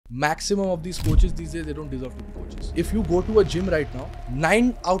maximum of these coaches these days, they don't deserve to be coaches. If you go to a gym right now,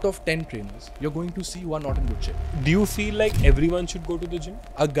 9 out of 10 trainers, you're going to see one not in good shape. Do you feel like everyone should go to the gym?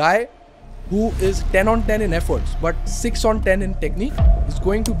 A guy who is 10 on 10 in efforts but 6 on 10 in technique is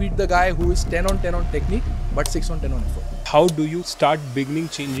going to beat the guy who is 10 on 10 on technique but 6 on 10 on effort. How do you start beginning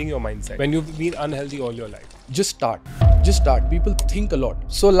changing your mindset when you've been unhealthy all your life? Just start. People think a lot.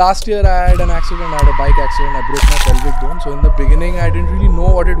 So last year I had an accident, I had a bike accident, I broke my pelvic bone. So in the beginning I didn't really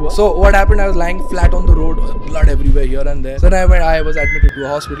know what it was. So what happened, I was lying flat on the road, blood everywhere here and there. So then I was admitted to a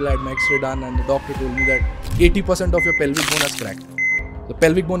hospital, I had my x-ray done and the doctor told me that 80% of your pelvic bone has cracked. The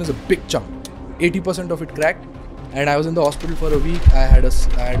pelvic bone is a big chunk. 80% of it cracked. And I was in the hospital for a week. I had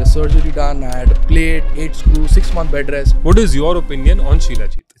a surgery done, I had a plate, 8 screws, 6-month bed rest. What is your opinion on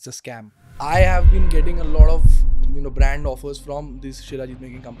shilajit? It's a scam. I have been getting a lot of brand offers from these shilajit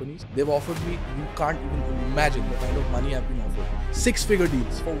making companies. They've offered me, you can't even imagine the kind of money I've been offered. 6-figure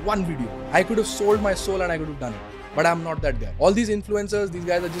deals for one video. I could have sold my soul and I could have done it. But I'm not that guy. All these influencers, these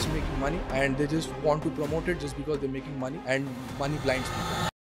guys are just making money and they just want to promote it just because they're making money, and money blinds people.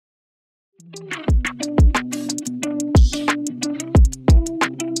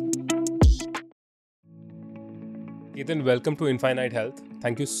 Ketan, welcome to Infinite Health.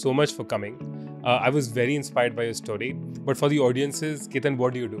 Thank you so much for coming. I was very inspired by your story. But for the audiences, Ketan,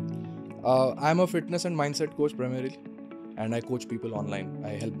 what do you do? I'm a fitness and mindset coach primarily. And I coach people online.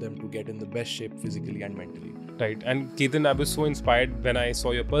 I help them to get in the best shape physically and mentally. Right. And Ketan, I was so inspired when I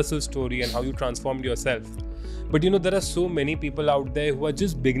saw your personal story and how you transformed yourself. But there are so many people out there who are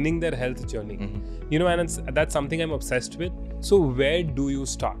just beginning their health journey. And that's something I'm obsessed with. So where do you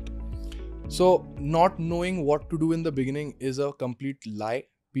start? So not knowing what to do in the beginning is a complete lie.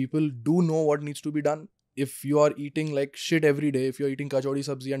 People do know what needs to be done. If you are eating like shit every day, if you're eating kachori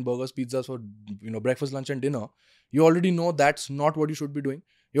sabzi and burgers, pizzas for breakfast, lunch and dinner, you already know that's not what you should be doing.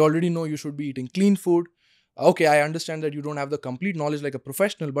 You already know you should be eating clean food. Okay, I understand that you don't have the complete knowledge like a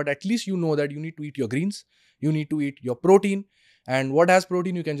professional, but at least you know that you need to eat your greens, you need to eat your protein. And what has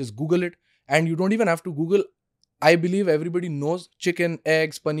protein, you can just Google it. And you don't even have to Google. I believe everybody knows chicken,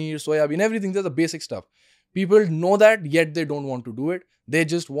 eggs, paneer, soya bean, everything. That's the basic stuff. People know that, yet they don't want to do it. They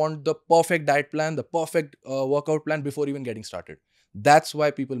just want the perfect diet plan, the perfect workout plan before even getting started. That's why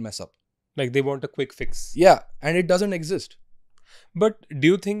people mess up. Like they want a quick fix. Yeah, and it doesn't exist. But do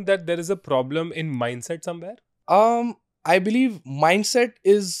you think that there is a problem in mindset somewhere? I believe mindset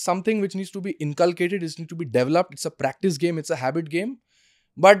is something which needs to be inculcated, it needs to be developed. It's a practice game, it's a habit game.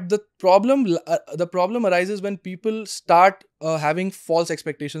 But the problem arises when people start having false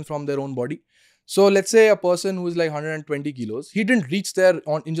expectations from their own body. So let's say a person who is like 120 kilos, he didn't reach there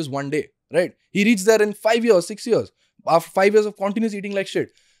in just one day, right? He reached there in 5 years, 6 years, after 5 years of continuous eating like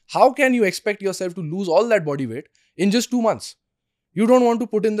shit. How can you expect yourself to lose all that body weight in just 2 months? You don't want to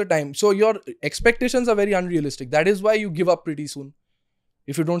put in the time. So your expectations are very unrealistic. That is why you give up pretty soon.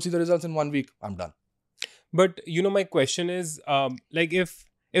 If you don't see the results in 1 week, I'm done. But my question is, like if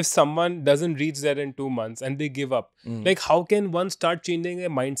someone doesn't reach there in 2 months and they give up, like how can one start changing their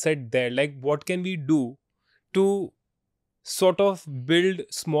mindset there? Like what can we do to sort of build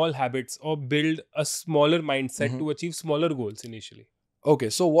small habits or build a smaller mindset to achieve smaller goals initially?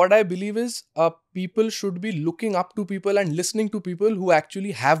 Okay, so what I believe is people should be looking up to people and listening to people who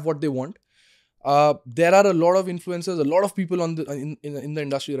actually have what they want. There are a lot of influencers, a lot of people in the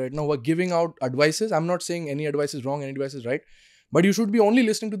industry right now who are giving out advices. I'm not saying any advice is wrong, any advice is right. But you should be only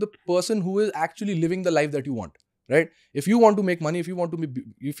listening to the person who is actually living the life that you want, right? If you want to make money, if you want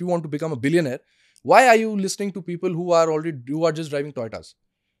to become a billionaire, why are you listening to people who are just driving Toyotas?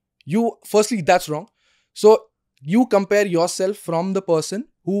 Firstly, that's wrong. So you compare yourself from the person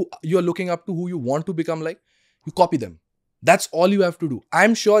who you're looking up to, who you want to become like, you copy them. That's all you have to do.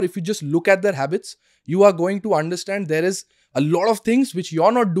 I'm sure if you just look at their habits, you are going to understand there is a lot of things which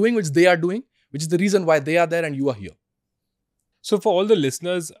you're not doing, which they are doing, which is the reason why they are there and you are here. So for all the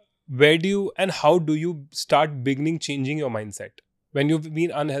listeners, where do you and how do you start beginning changing your mindset when you've been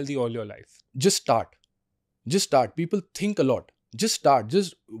unhealthy all your life? Just start. People think a lot. Just start.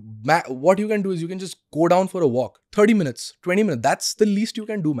 What you can do is you can just go down for a walk. 30 minutes, 20 minutes. That's the least you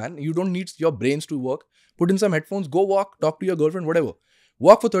can do, man. You don't need your brains to work. Put in some headphones, go walk, talk to your girlfriend, whatever.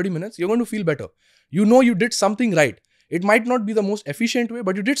 Walk for 30 minutes. You're going to feel better. You know you did something right. It might not be the most efficient way,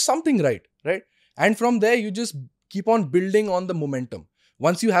 but you did something right? And from there, you just keep on building on the momentum.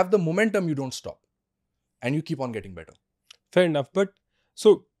 Once you have the momentum, you don't stop. And you keep on getting better. Fair enough. But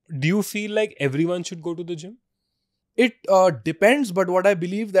so do you feel like everyone should go to the gym? It depends, but what I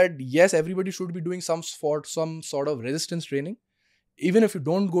believe that yes, everybody should be doing some sort of resistance training. Even if you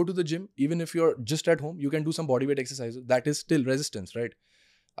don't go to the gym, even if you're just at home, you can do some bodyweight exercises. That is still resistance, right?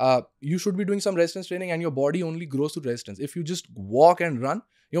 You should be doing some resistance training, and your body only grows through resistance. If you just walk and run,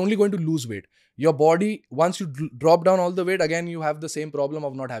 you're only going to lose weight. Your body, once you drop down all the weight, again, you have the same problem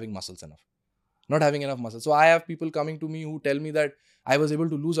of not having muscles enough. Not having enough muscle. So I have people coming to me who tell me that I was able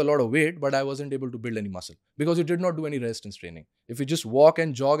to lose a lot of weight, but I wasn't able to build any muscle because you did not do any resistance training. If you just walk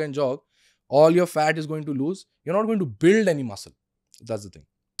and jog, all your fat is going to lose. You're not going to build any muscle. That's the thing.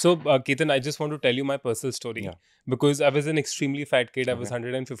 So, Ketan, I just want to tell you my personal story because I was an extremely fat kid. I was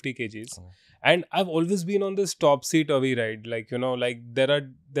 150 kgs. And I've always been on this topsy-turvy ride. Like, like there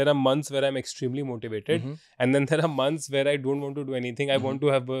are months where I'm extremely motivated. And then there are months where I don't want to do anything. I want to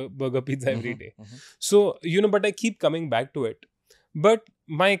have burger pizza every day. So, but I keep coming back to it. But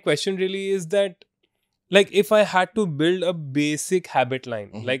my question really is that, like, if I had to build a basic habit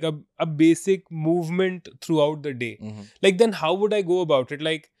line, like a basic movement throughout the day, like, then how would I go about it?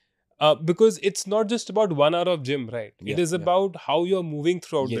 Like, because it's not just about 1 hour of gym, right? It is about how you're moving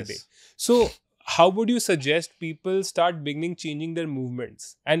throughout the day. So how would you suggest people start changing their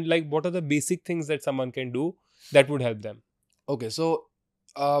movements? And like, what are the basic things that someone can do that would help them? Okay, so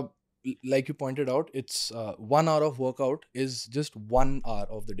like you pointed out, it's 1 hour of workout is just 1 hour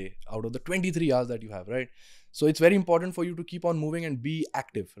of the day out of the 23 hours that you have, right? So it's very important for you to keep on moving and be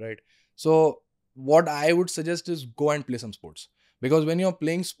active, right? So what I would suggest is go and play some sports, because when you're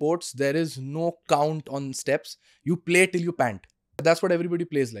playing sports, there is no count on steps. You play till you pant. That's what everybody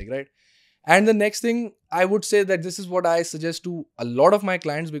plays like, right? And the next thing, I would say that this is what I suggest to a lot of my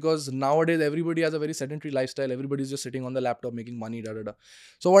clients, because nowadays everybody has a very sedentary lifestyle. Everybody's just sitting on the laptop making money,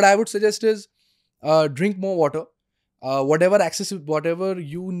 So what I would suggest is drink more water. Whatever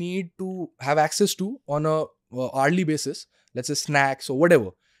you need to have access to on a hourly basis, let's say snacks or whatever,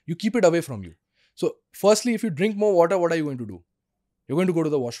 you keep it away from you. So firstly, if you drink more water, what are you going to do? You're going to go to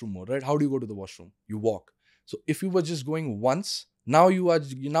the washroom more, right? How do you go to the washroom? You walk. So if you were just going once, now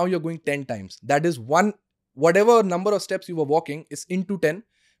you're going 10 times. That is whatever number of steps you were walking is into 10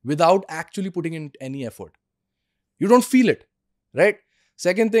 without actually putting in any effort. You don't feel it, right?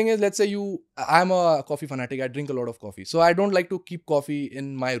 Second thing is, let's say I'm a coffee fanatic. I drink a lot of coffee. So I don't like to keep coffee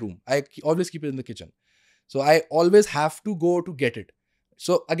in my room. I always keep it in the kitchen. So I always have to go to get it.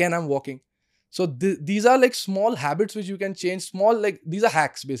 So again, I'm walking. So these are like small habits which you can change. These are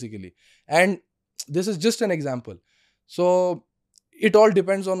hacks basically. And this is just an example. So it all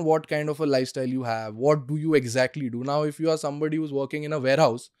depends on what kind of a lifestyle you have. What do you exactly do? Now, if you are somebody who's working in a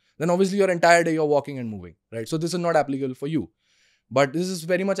warehouse, then obviously your entire day you're walking and moving, right? So this is not applicable for you. But this is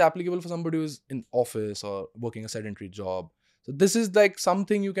very much applicable for somebody who's in office or working a sedentary job. So this is like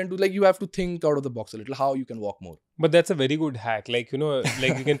something you can do. Like, you have to think out of the box a little, how you can walk more. But that's a very good hack. Like,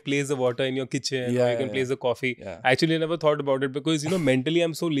 like you can place the water in your kitchen, or you can place the coffee. Yeah. Actually, I never thought about it because, mentally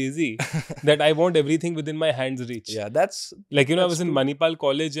I'm so lazy that I want everything within my hand's reach. Yeah, that's... Like, I was in Manipal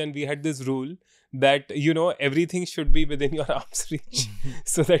College and we had this rule that, everything should be within your arm's reach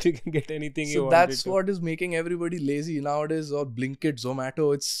so that you can get anything you want. So that's what is making everybody lazy nowadays, or Blinkit,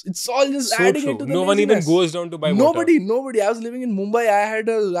 Zomato. It's all just so adding true. into the No one even goes down to buy water. Nobody. I was living in Mumbai. I had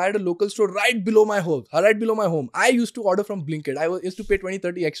a local store right below my home. I used to order from Blinkit. I used to pay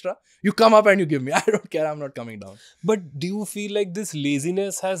 20-30 extra. You come up and you give me. I don't care. I'm not coming down. But do you feel like this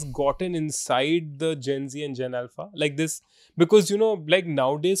laziness has gotten inside the Gen Z and Gen Alpha? Like this, because, like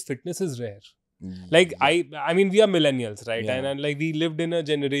nowadays fitness is rare. Like, I mean, we are millennials, right? Yeah. And like we lived in a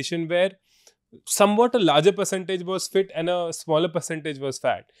generation where somewhat a larger percentage was fit and a smaller percentage was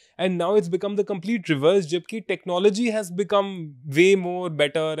fat. And now it's become the complete reverse. Jabki technology has become way more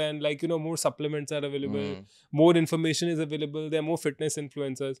better, and like, more supplements are available, more information is available, there are more fitness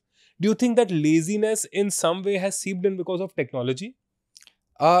influencers. Do you think that laziness in some way has seeped in because of technology?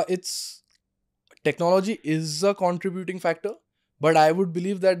 Technology is a contributing factor. But I would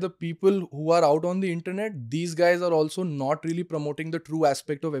believe that the people who are out on the internet, these guys are also not really promoting the true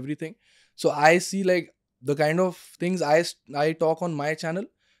aspect of everything. So I see like the kind of things I talk on my channel,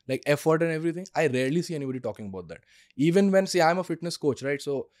 like effort and everything, I rarely see anybody talking about that. Even when, say, I'm a fitness coach, right?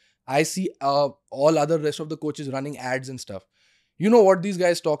 So I see all other rest of the coaches running ads and stuff. You know what these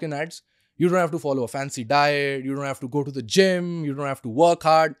guys talk in ads? You don't have to follow a fancy diet. You don't have to go to the gym. You don't have to work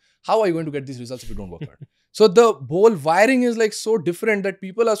hard. How are you going to get these results if you don't work hard? So the whole wiring is like so different that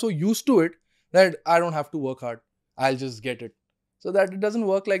people are so used to it that I don't have to work hard. I'll just get it. So that it doesn't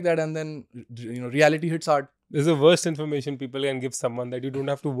work like that. And then, reality hits hard. This is the worst information people can give someone, that you don't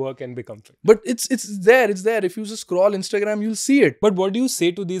have to work and become fit. But it's there. If you just scroll Instagram, you'll see it. But what do you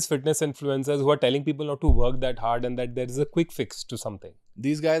say to these fitness influencers who are telling people not to work that hard and that there is a quick fix to something?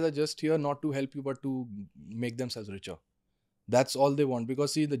 These guys are just here not to help you, but to make themselves richer. That's all they want,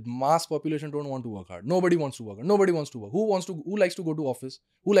 because see, the mass population don't want to work hard. Nobody wants to work hard. Nobody wants to work. Who likes to go to office?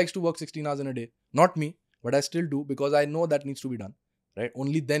 Who likes to work 16 hours in a day? Not me, but I still do, because I know that needs to be done, right?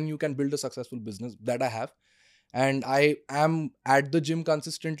 Only then you can build a successful business that I have. And I am at the gym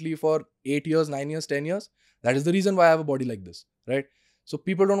consistently for 8 years, 9 years, 10 years. That is the reason why I have a body like this, right? So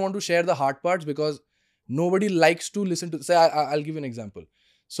people don't want to share the hard parts, because nobody likes to listen to, say, I'll give you an example.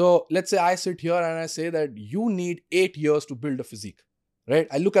 So let's say I sit here and I say that you need 8 years to build a physique, right?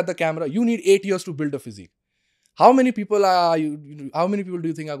 I look at the camera, you need 8 years to build a physique. How many people how many people do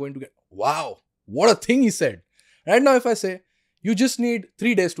you think are going to get, wow, what a thing he said. Right now, if I say, you just need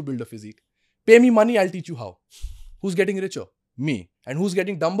 3 days to build a physique, pay me money, I'll teach you how. Who's getting richer? Me. And who's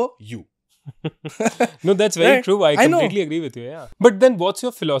getting dumber? You. No, that's very Right? true. I I know. completely agree with you. Yeah. But then what's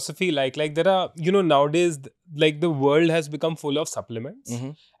your philosophy like? Like there are, nowadays, like the world has become full of supplements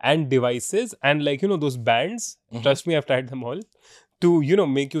and devices and like, those bands. Trust me, I've tried them all to,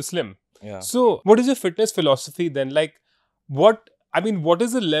 make you slim. Yeah. So what is your fitness philosophy then? Like what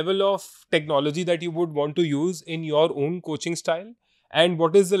is the level of technology that you would want to use in your own coaching style? And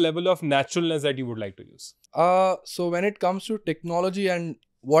what is the level of naturalness that you would like to use? So when it comes to technology and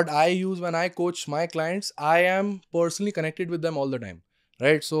what I use when I coach my clients, I am personally connected with them all the time,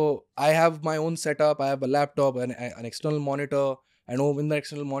 right? So I have my own setup. I have a laptop and an external monitor. I know in the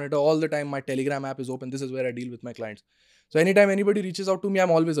external monitor all the time, my Telegram app is open. This is where I deal with my clients. So anytime anybody reaches out to me, I'm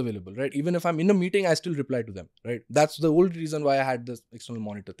always available, right? Even if I'm in a meeting, I still reply to them, right? That's the whole reason why I had this external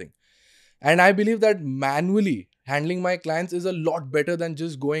monitor thing. And I believe that manually handling my clients is a lot better than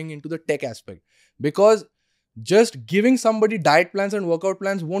just going into the tech aspect, because just giving somebody diet plans and workout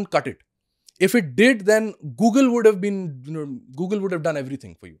plans won't cut it. If it did, then Google would have done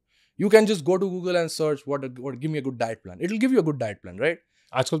everything for you. You can just go to Google and search what give me a good diet plan. It'll give you a good diet plan, right?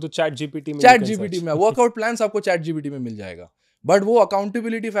 आजकल तो chat GPT में workout plans आपको chat GPT में मिल जाएगा, but वो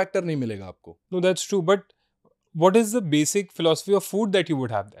accountability factor नहीं मिलेगा आपको. No, that's true. But what is the basic philosophy of food that you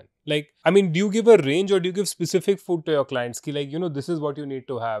would have then? Like, do you give a range or do you give specific food to your clients? Ki like, this is what you need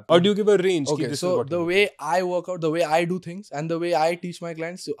to have. Or do you give a range? Okay, this so is what the way I work out, the way I do things and the way I teach my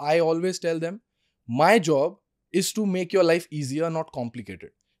clients, so I always tell them, my job is to make your life easier, not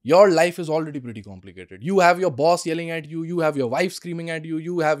complicated. Your life is already pretty complicated. You have your boss yelling at you. You have your wife screaming at you.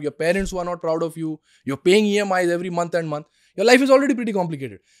 You have your parents who are not proud of you. You're paying EMIs every month and month. Your life is already pretty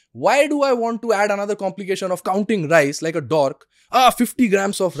complicated. Why do I want to add another complication of counting rice like a dork? 50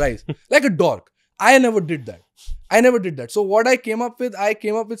 grams of rice. Like a dork. I never did that. So what I came up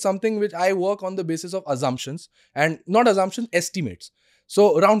with something which I work on the basis of assumptions, and not assumptions, estimates.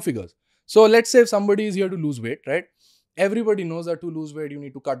 So round figures. So let's say if somebody is here to lose weight, right? Everybody knows that to lose weight, you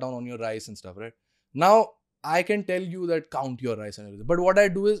need to cut down on your rice and stuff, right? Now, I can tell you that count your rice and everything. But what I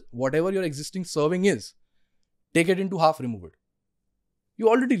do is, whatever your existing serving is, take it into half, remove it. You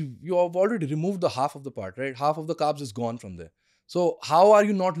have already removed the half of the part, right? Half of the carbs is gone from there. So how are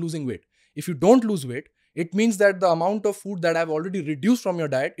you not losing weight? If you don't lose weight, it means that the amount of food that I've already reduced from your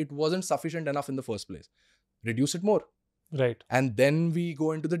diet, it wasn't sufficient enough in the first place. Reduce it more. Right. And then we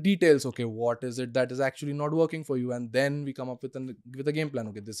go into the details. Okay, what is it that is actually not working for you? And then we come up with a game plan.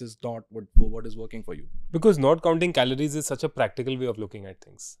 Okay, this is not what is working for you. Because not counting calories is such a practical way of looking at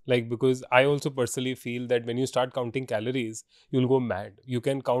things. Like, because I also personally feel that when you start counting calories, you'll go mad. You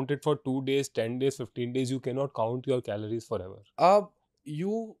can count it for 2 days, 10 days, 15 days. You cannot count your calories forever.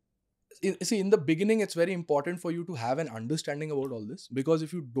 In the beginning, it's very important for you to have an understanding about all this. Because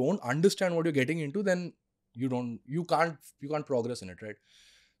if you don't understand what you're getting into, then you can't progress in it, right?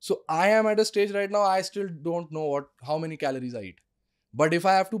 So I am at a stage right now, I still don't know how many calories I eat. But if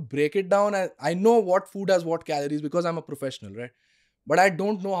I have to break it down, I know what food has what calories because I'm a professional, right? But I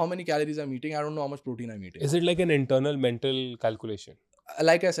don't know how many calories I'm eating. I don't know how much protein I'm eating. Is it like an internal mental calculation?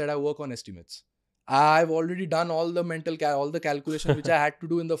 Like I said, I work on estimates. I've already done all the all the calculation which I had to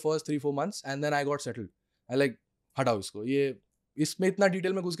do in the first 3-4 months, and then I got settled. I like, हटाओ इसको, इसमें इतना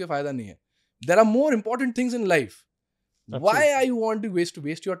detail में घुस के फायदा नहीं है. There are more important things in life. Absolutely. Why are you want to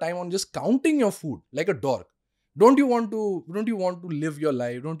waste your time on just counting your food like a dork? Don't you want to live your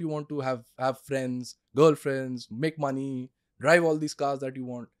life? Don't you want to have friends, girlfriends, make money, drive all these cars that you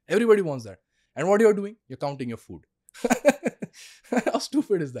want? Everybody wants that. And what you're doing? You're counting your food. How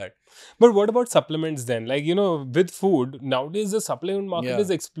stupid is that? But what about supplements then? Like, with food, nowadays the supplement market is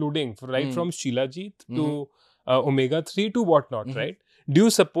exploding, right? From shilajit to omega-3 to whatnot, right? Do you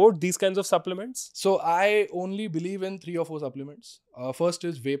support these kinds of supplements? So I only believe in 3 or 4 supplements. First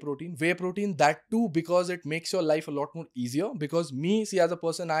is whey protein. Whey protein, that too, because it makes your life a lot more easier. Because as a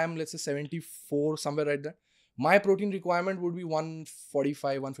person, I am, let's say 74, somewhere right there. my protein requirement would be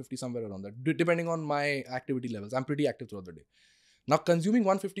 145, 150, somewhere around that, depending on my activity levels. I'm pretty active throughout the day. Now, consuming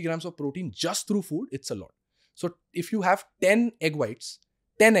 150 grams of protein just through food, it's a lot. So if you have 10 egg whites,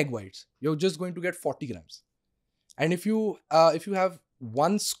 you're just going to get 40 grams. And if you have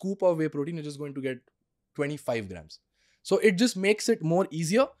one scoop of whey protein, you're just going to get 25 grams. So it just makes it more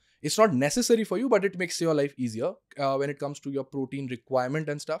easier. It's not necessary for you, but it makes your life easier when it comes to your protein requirement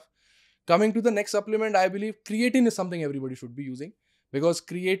and stuff. Coming to the next supplement, I believe creatine is something everybody should be using, because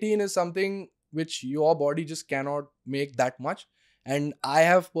creatine is something which your body just cannot make that much. And I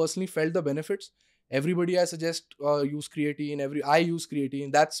have personally felt the benefits. Everybody I suggest use creatine. I use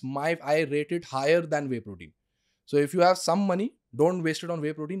creatine. I rate it higher than whey protein. So if you have some money, don't waste it on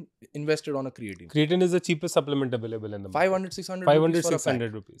whey protein, invest it on a creatine. Creatine is the cheapest supplement available in the market. 500, 600 500,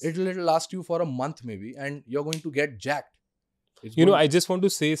 600 rupees. It'll last you for a month maybe, and you're going to get jacked. I just want to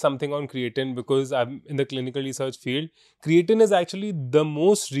say something on creatine, because I'm in the clinical research field. Creatine is actually the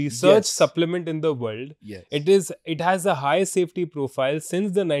most researched supplement in the world. Yes. It has a high safety profile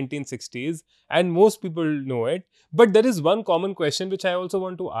since the 1960s, and most people know it. But there is one common question which I also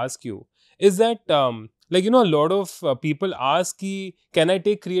want to ask you, is that a lot of people ask, can I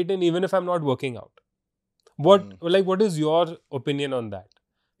take creatine even if I'm not working out? What is your opinion on that?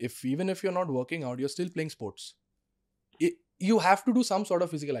 Even if you're not working out, you're still playing sports. You have to do some sort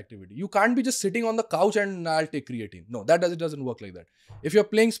of physical activity. You can't be just sitting on the couch and I'll take creatine. No, it doesn't work like that. If you're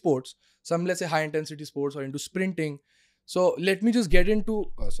playing sports, let's say high intensity sports or into sprinting. So let me just get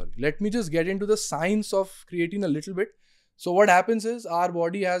into the science of creatine a little bit. So what happens is our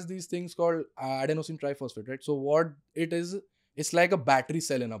body has these things called adenosine triphosphate, right? So what it is, it's like a battery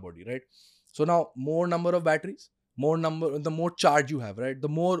cell in our body, right? So now more number of batteries, the more charge you have, right? The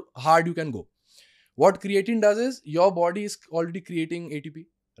more hard you can go. What creatine does is, your body is already creating ATP,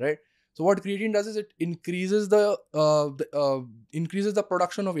 right? So what creatine does is, it increases the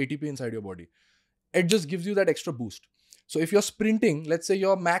production of ATP inside your body. It just gives you that extra boost. So if you're sprinting, let's say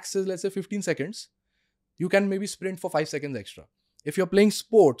your max is 15 seconds, you can maybe sprint for 5 seconds extra. If you're playing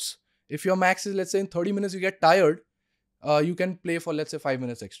sports, if your max is, let's say in 30 minutes you get tired, you can play for, let's say, 5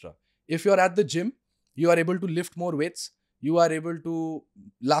 minutes extra. If you're at the gym, you are able to lift more weights. You are able to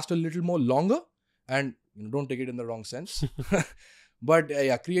last a little more longer. And don't take it in the wrong sense. But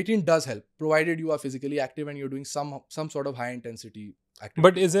creatine does help, provided you are physically active and you're doing some sort of high intensity activity.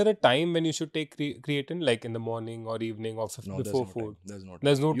 But is there a time when you should take creatine, like in the morning or evening or before food? There's no time.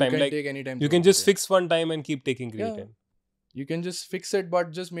 There's no time. You can take any time. You can just fix one time and keep taking creatine. Yeah. You can just fix it,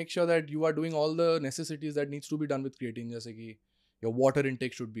 but just make sure that you are doing all the necessities that needs to be done with creatine. Just like your water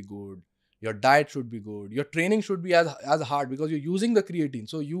intake should be good. Your diet should be good. Your training should be as hard, because you're using the creatine.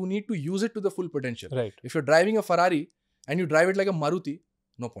 So you need to use it to the full potential. Right. If you're driving a Ferrari and you drive it like a Maruti,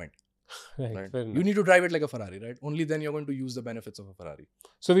 no point. Right. You need to drive it like a Ferrari, right? Only then you're going to use the benefits of a Ferrari.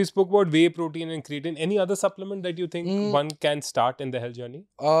 So we spoke about whey protein and creatine. Any other supplement that you think one can start in the health journey?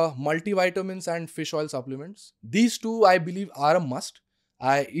 Multivitamins and fish oil supplements. These two, I believe, are a must.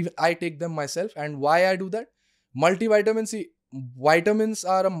 I take them myself. And why I do that? Multivitamins, vitamins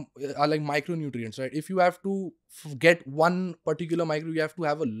are like micronutrients, right? If you have to get one particular micro, you have to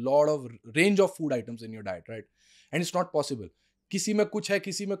have a lot of range of food items in your diet, right? And it's not possible. किसी में कुछ है,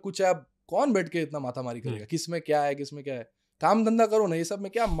 किसी में कुछ है. अब कौन बैठ के इतना माथामारी करेगा? किस में क्या है, किस में क्या है? काम धंधा करो ना, ये सब में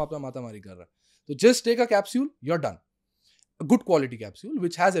क्या अपना माथामारी कर रहा है? So just take a capsule, you're done. A good quality capsule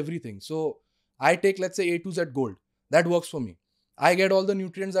which has everything. So I take, let's say, A to Z Gold. That works for me. I get all the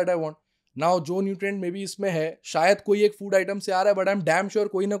nutrients that I want. Now जो nutrient may be इसमें है, शायद कोई एक food item से आ रहा है, but I am damn sure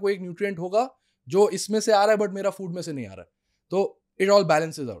कोई ना कोई एक न्यूट्रिएंट होगा जो इसमें से आ रहा है बट मेरा फूड में से नहीं आ रहा है. तो it all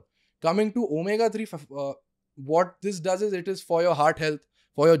balances out. Coming to omega 3, what this does is, it is for your heart health,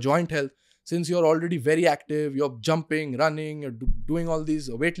 for your joint health. Since you're already very active, you're jumping, running, you're doing all these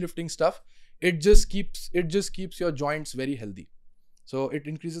weightlifting stuff, it just keeps your joints very healthy. So it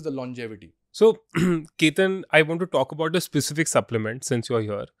increases the longevity. So, Ketan, I want to talk about a specific supplement since you're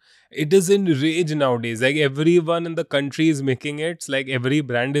here. It is in rage nowadays. Like everyone in the country is making it. It's like every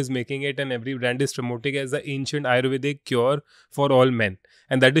brand is making it and every brand is promoting it as the ancient Ayurvedic cure for all men.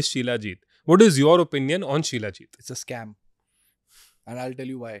 And that is shilajit. What is your opinion on shilajit? It's a scam. And I'll tell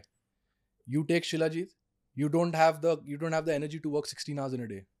you why. You take shilajit, you don't have the energy to work 16 hours in a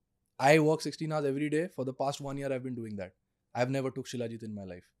day. I work 16 hours every day. For the past 1 year, I've been doing that. I've never took shilajit in my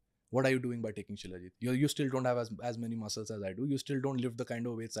life. What are you doing by taking shilajit? You still don't have as many muscles as I do. You still don't lift the kind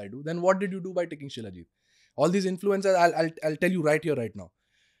of weights I do. Then what did you do by taking shilajit? All these influencers, I'll tell you right here, right now.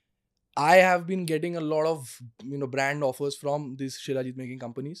 I have been getting a lot of brand offers from these shilajit making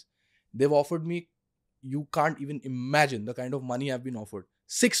companies. They've offered me, you can't even imagine the kind of money I've been offered.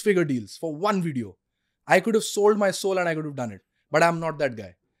 6-figure deals for one video. I could have sold my soul and I could have done it. But I'm not that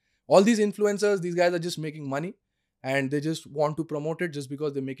guy. All these influencers, these guys are just making money and they just want to promote it just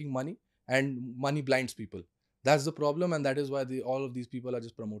because they're making money, and money blinds people. That's the problem, and that is why all of these people are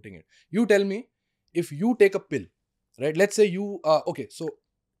just promoting it. You tell me, if you take a pill, right? Let's say you, okay, so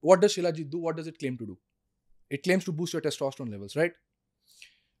what does shilajit do? What does it claim to do? It claims to boost your testosterone levels, right?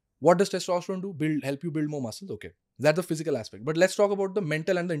 What does testosterone do? Help you build more muscles. Okay, that's the physical aspect. But let's talk about the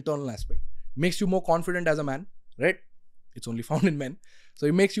mental and the internal aspect. Makes you more confident as a man, right? It's only found in men. So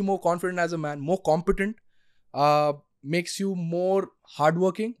it makes you more confident as a man, more competent, makes you more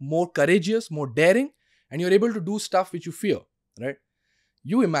hardworking, more courageous, more daring, and you're able to do stuff which you fear, right?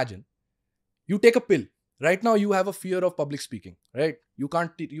 You imagine, you take a pill. Right now, you have a fear of public speaking, right? You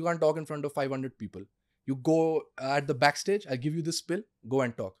can't talk in front of 500 people. You go at the backstage, I give you this pill, go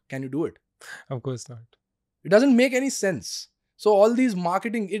and talk. Can you do it? Of course not. It doesn't make any sense. So all these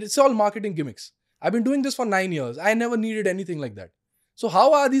marketing, it's all marketing gimmicks. I've been doing this for 9 years. I never needed anything like that. So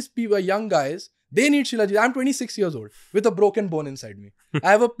how are these people, young guys, they need shilajit. I'm 26 years old with a broken bone inside me.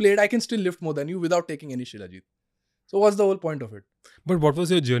 I have a plate, I can still lift more than you without taking any shilajit. So what's the whole point of it? But what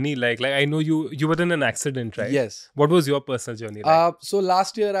was your journey like? Like, I know you were in an accident, right? Yes. What was your personal journey like? So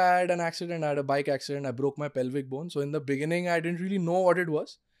last year I had an accident. I had a bike accident. I broke my pelvic bone. So in the beginning, I didn't really know what it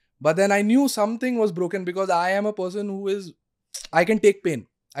was. But then I knew something was broken because I am a person I can take pain.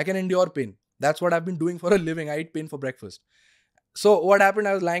 I can endure pain. That's what I've been doing for a living. I eat pain for breakfast. So what happened?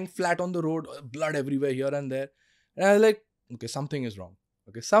 I was lying flat on the road, blood everywhere here and there. And I was like, okay, something is wrong.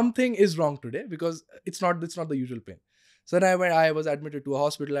 Okay, something is wrong today because it's not the usual pain. So then I was admitted to a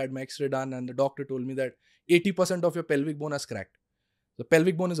hospital. I had my x-ray done and the doctor told me that 80% of your pelvic bone has cracked. The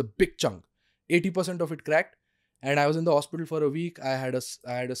pelvic bone is a big chunk. 80% of it cracked. And I was in the hospital for a week. I had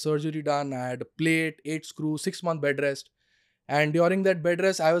a surgery done. I had a plate, 8 screws, 6-month bed rest. And during that bed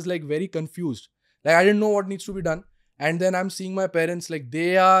rest, I was like very confused. Like I didn't know what needs to be done. And then I'm seeing my parents, like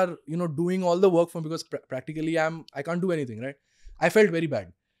they are, doing all the work for me because practically I can't do anything, right? I felt very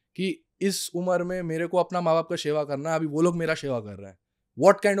bad. कि इस उम्र में मेरे को अपना माँ बाप का सेवा करना है, अभी वो लोग मेरा सेवा कर रहे हैं.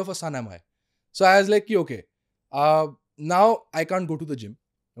 What kind of a son am I? So I was like, okay, now I can't go to the gym.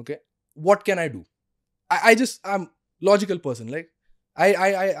 Okay, what can I do? I'm logical person. Like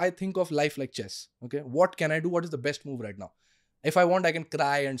I think of life like chess. Okay, what can I do? What is the best move right now? If I want, I can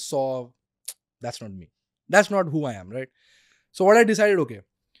cry and solve. That's not me. That's not who I am, right? So what I decided, okay,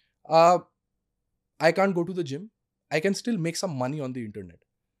 I can't go to the gym. I can still make some money on the internet.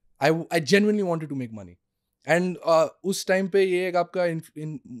 I genuinely wanted to make money. And उस time पे ये एक आपका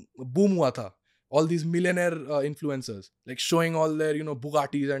boom हुआ था. All these millionaire influencers like showing all their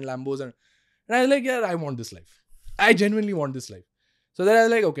Bugattis and Lambos and I was like, yeah, I want this life. I genuinely want this life. So then I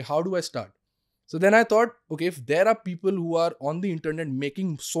was like, okay, how do I start? So then I thought, okay, if there are people who are on the internet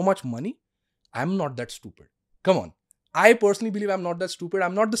making so much money, I'm not that stupid. Come on. I personally believe I'm not that stupid.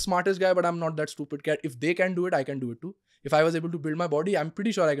 I'm not the smartest guy, but I'm not that stupid. If they can do it, I can do it too. If I was able to build my body, I'm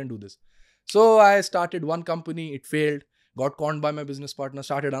pretty sure I can do this. So I started one company, it failed, got conned by my business partner,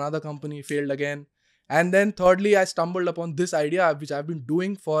 started another company, failed again. And then thirdly, I stumbled upon this idea, which I've been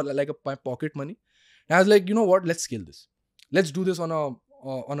doing for like my pocket money. And I was like, you know what, let's scale this. Let's do this on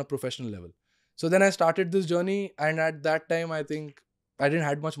a professional level. So then I started this journey. And at that time, I think I didn't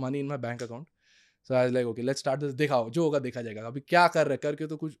have much money in my bank account. So I was like, okay, let's start this. दिखाओ जो होगा देखा जाएगा अभी क्या कर रहे करके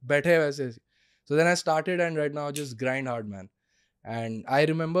तो कुछ बैठे वैसे. So then I started and right now I just grind hard, man. And I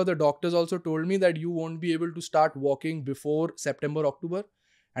remember the doctors also told me that you won't be able to start walking before September, October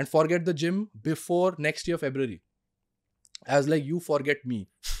and forget the gym before next year, February. I was like, you forget me.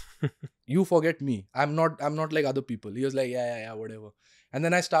 You forget me. I'm not like other people. He was like, yeah, whatever. And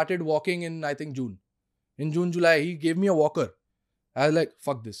then I started walking in, I think, June. In June, July, he gave me a walker. I was like,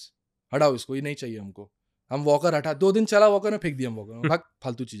 fuck this. हटाओ इसको, ये नहीं चाहिए हमको. हम walker हटा 2 दिन चला वॉकर में फेंक दिया हम वॉकर. भाग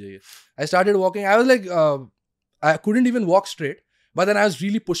फालतू चीज है ये. I started walking. I was like, I couldn't even walk straight. But then I was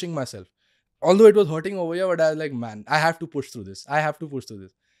really pushing myself. Although it was hurting over here, but I was like, man, I have to push through this.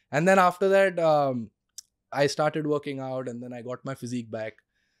 And then after that, I started working out and then I got my physique back.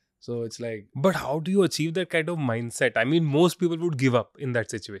 So it's like... But how do you achieve that kind of mindset? I mean, most people would give up in that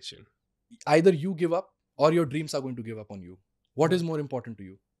situation. Either you give up or your dreams are going to give up on you. What is more important to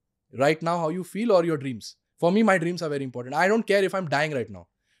you? Right now, how you feel or your dreams? For me, my dreams are very important. I don't care if I'm dying right now.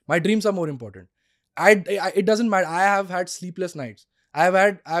 My dreams are more important. It doesn't matter. I have had sleepless nights.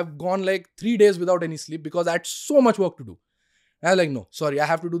 I've gone like 3 days without any sleep because I had so much work to do. And I was like, no, sorry, I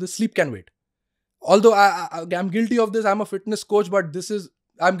have to do this. Sleep can wait. Although I'm guilty of this. I'm a fitness coach, but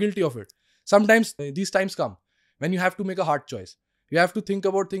I'm guilty of it. Sometimes these times come when you have to make a hard choice. You have to think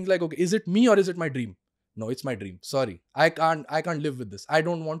about things like, okay, is it me or is it my dream? No, it's my dream. Sorry. I can't live with this. I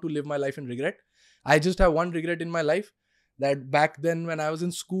don't want to live my life in regret. I just have one regret in my life, that back then when I was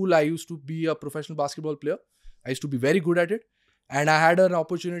in school, I used to be a professional basketball player. I used to be very good at it. And I had an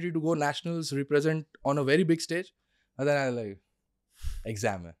opportunity to go nationals, represent on a very big stage. And then I was like,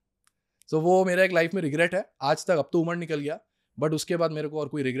 exam है. So वो मेरा एक life में regret है. आज तक, अब तो उम्र निकल गया, बट उसके बाद मेरे को और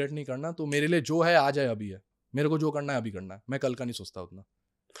कोई रिग्रेट नहीं करना. तो मेरे लिए जो है आज है अभी है. मेरे को जो करना है अभी करना है. मैं कल का नहीं सोचता उतना.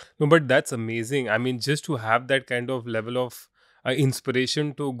 No, but that's amazing. I mean, just to have that kind of level of inspiration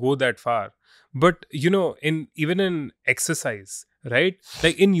to go that far. But even in exercise, right?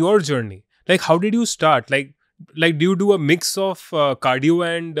 Like in your journey, like how did you start? Like do you do a mix of cardio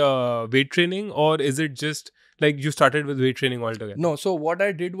and weight training, or is it just like you started with weight training altogether? No. So what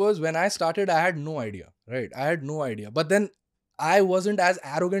I did was, when I started, I had no idea, right? I had no idea. But then I wasn't as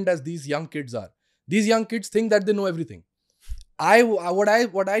arrogant as these young kids are. These young kids think that they know everything.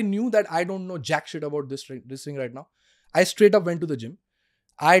 What I knew that I don't know jack shit about this thing right now. I straight up went to the gym.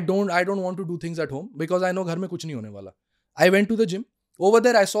 I don't want to do things at home because I know घर में कुछ नहीं होने वाला. I went to the gym. Over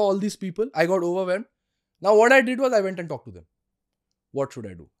there I saw all these people. I got overwhelmed. Now what I did was, I went and talked to them. What should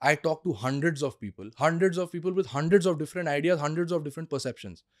I do? I talked to hundreds of people with hundreds of different ideas, hundreds of different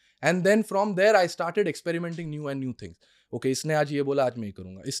perceptions. And then from there I started experimenting new things. Okay, इसने आज ये बोला, आज मैं ये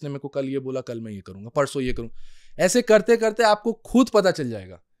करूँगा. इसने मेरे को कल ये बोला, कल मैं ये करूँगा. परसों ये करूँगा. ऐसे करते करते आपको खुद पता चल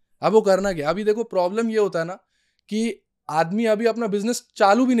जाएगा अब वो करना क्या. अभी देखो, प्रॉब्लम ये होता है ना कि आदमी अभी अपना बिजनेस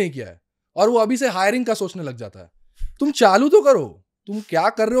चालू भी नहीं किया है और वो अभी से हायरिंग का सोचने लग जाता है. तुम चालू तो करो. तुम क्या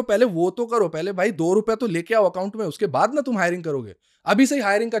कर रहे हो पहले वो तो करो. पहले भाई 2 रुपए तो लेके आओ अकाउंट में, उसके बाद ना तुम हायरिंग करोगे. अभी से ही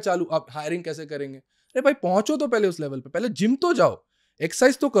हायरिंग का चालू. अब हायरिंग कैसे करेंगे? अरे भाई पहुंचो तो पहले उस लेवल पे. पहले जिम तो जाओ,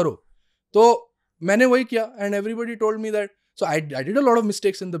 एक्सरसाइज तो करो. तो मैंने वही किया. And everybody told me that. So I did a lot of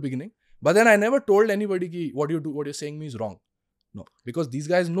mistakes in the beginning. But then I never told anybody ki what you're saying me is wrong. No, because these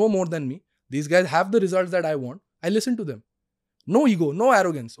guys know more than me. These guys have the results that I want. I listen to them. No ego, no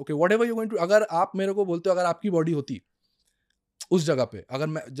arrogance. Okay, whatever you're going to. अगर आप मेरे को बोलते हो, अगर आपकी body होती उस जगह पे, अगर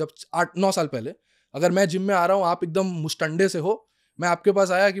मैं जब 8-9 साल पहले, अगर मैं जिम में आ रहा हूँ, आप एकदम मुस्टंडे से हो, मैं आपके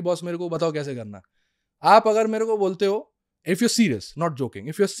पास आया कि बॉस मेरे को बताओ कैसे करना है. आप अगर मेरे को बोलते हो, if you're serious, not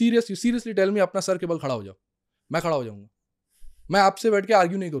joking, if you're serious, you seriously tell me अपना सर के बल खड़ा हो जाओ. मैं खड़ा हो जाऊंगा. मैं आपसे बैठ के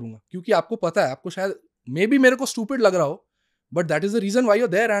आर्ग्यू नहीं करूंगा, क्योंकि आपको पता है, आपको शायद मे बी मेरे को स्टूपिड लग रहा हो, but that is the reason why you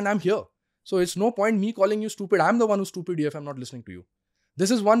are there and I am here. So it's no point me calling you stupid. I am the one who stupid here if I am not listening to you.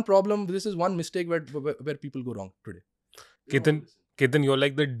 This is one problem, this is one mistake where people go wrong today. Ketan, you're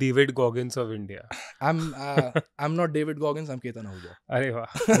like the David Goggins of India. I'm not David Goggins, I'm Ketan Ahuja. Arey wah.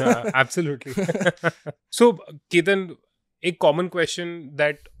 No, absolutely. So Ketan, a common question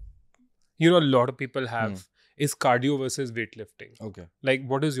that a lot of people have is cardio versus weightlifting. Okay. Like,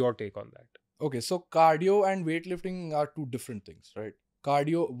 what is your take on that? Okay, so cardio and weightlifting are two different things, right?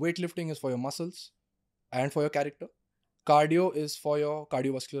 Weightlifting is for your muscles and for your character. Cardio is for your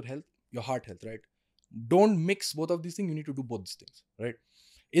cardiovascular health, your heart health, right? Don't mix both of these things. You need to do both these things, right?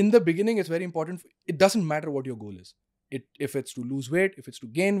 In the beginning, it's very important. It doesn't matter what your goal is. If it's to lose weight, if it's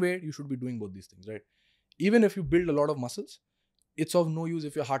to gain weight, you should be doing both these things, right? Even if you build a lot of muscles, it's of no use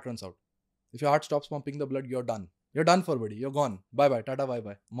if your heart runs out. If your heart stops pumping the blood, you're done. You're done for, buddy. You're gone. Bye bye. Tata bye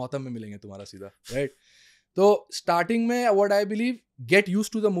bye. मौतम में मिलेंगे तुम्हारा सीधा, right? So starting में, what I believe, get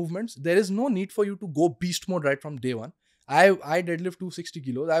used to the movements. There is no need for you to go beast mode right from day one. I deadlift 260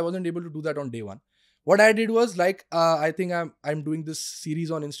 kilos. I wasn't able to do that on day one. What I did was, like, I think I'm doing this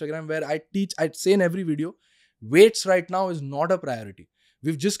series on Instagram where I'd say in every video, weights right now is not a priority.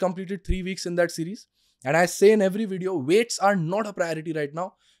 We've just completed 3 weeks in that series. And I say in every video, weights are not a priority right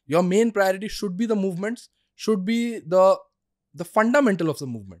now. Your main priority should be the movements, should be the fundamental of the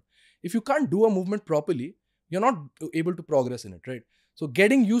movement. If you can't do a movement properly, you're not able to progress in it, right? So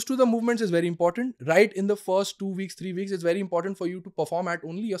getting used to the movements is very important. Right in the first 2 weeks, 3 weeks, it's very important for you to perform at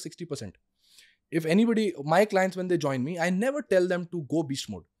only your 60%. If anybody, my clients, when they join me, I never tell them to go beast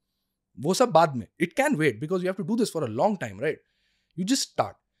mode. वो सब बाद में. It can wait because you have to do this for a long time, right? You just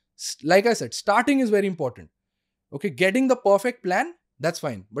start. Like I said, starting is very important. Okay, getting the perfect plan, that's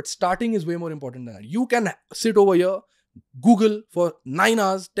fine. But starting is way more important than that. You can sit over here, Google for 9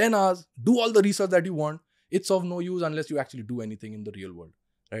 hours, 10 hours, do all the research that you want. It's of no use unless you actually do anything in the real world,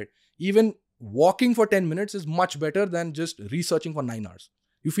 right? Even walking for 10 minutes is much better than just researching for 9 hours.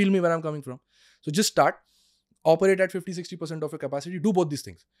 You feel me where I'm coming from? So just start. Operate at 50-60% of your capacity. Do both these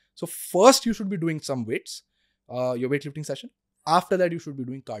things. So first you should be doing some weights, your weightlifting session. After that you should be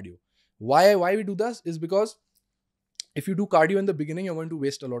doing cardio. Why we do this is because if you do cardio in the beginning, you're going to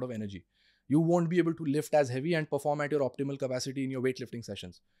waste a lot of energy. You won't be able to lift as heavy and perform at your optimal capacity in your weightlifting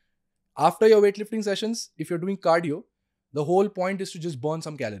sessions. After your weightlifting sessions, if you're doing cardio, the whole point is to just burn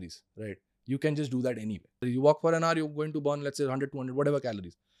some calories, right? You can just do that anyway. You walk for an hour, you're going to burn, let's say 100, 200, whatever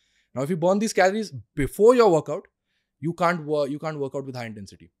calories. Now, if you burn these calories before your workout, you can't work out with high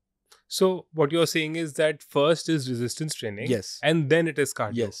intensity. So what you're saying is that first is resistance training. Yes. And then it is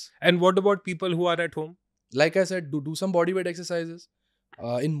cardio. Yes. And what about people who are at home? Like I said, do some body weight exercises.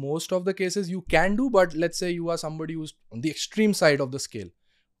 In most of the cases, you can do, but let's say you are somebody who's on the extreme side of the scale.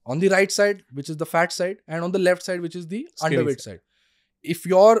 On the right side, which is the fat side, and on the left side, which is the underweight side. If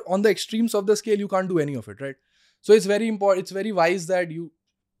you're on the extremes of the scale, you can't do any of it, right? So it's very important, it's very wise that you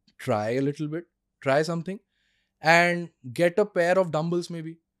try a little bit, try something, and get a pair of dumbbells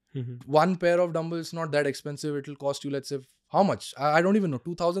maybe. One pair of dumbbells, not that expensive. It'll cost you, let's say, how much? I don't even know,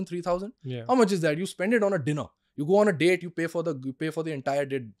 2,000, 3,000? Yeah. How much is that? You spend it on a dinner. You go on a date, you pay for the entire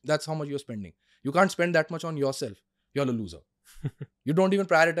date. That's how much you're spending. You can't spend that much on yourself. You're a loser. You don't even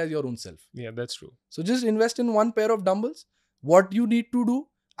prioritize your own self. Yeah, that's true. So just invest in one pair of dumbbells. What you need to do,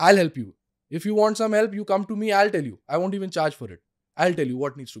 I'll help you. If you want some help, you come to me, I'll tell you. I won't even charge for it. I'll tell you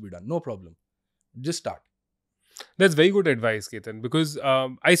what needs to be done. No problem. Just start. That's very good advice, Ketan, because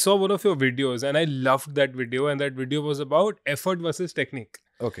I saw one of your videos and I loved that video, and that video was about effort versus technique.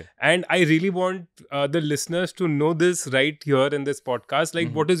 Okay. And I really want the listeners to know this right here in this podcast.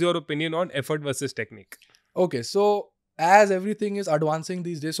 Like, what is your opinion on effort versus technique? Okay, so as everything is advancing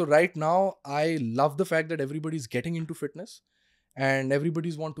these days, so right now, I love the fact that everybody's getting into fitness and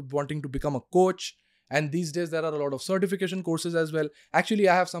everybody's wanting to become a coach. And these days, there are a lot of certification courses as well. Actually,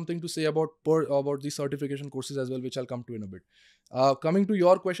 I have something to say about the certification courses as well, which I'll come to in a bit. Coming to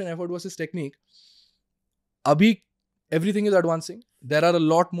your question, effort versus technique. Abhi, everything is advancing. There are a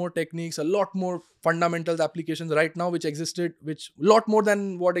lot more techniques, a lot more fundamentals applications right now, which lot more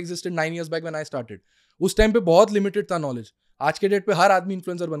than what existed 9 years back when I started. उस time पे बहुत limited था knowledge. आज के date पे हर आदमी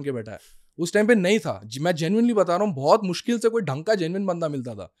influencer बन के बैठा है. उस टाइम पे नहीं था. मैं जेन्युइनली बता रहा हूँ, बहुत मुश्किल से कोई ढंग का जेन्युइन बंदा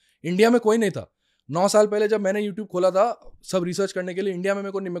मिलता था. इंडिया में कोई नहीं था. 9 साल पहले जब मैंने YouTube खोला था सब रिसर्च करने के लिए, इंडिया में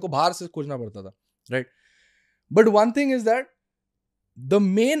मेरे को बाहर से खोजना पड़ता था, right? But one thing is that the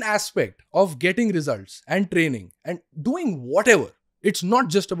main aspect of getting results and training and doing whatever, it's not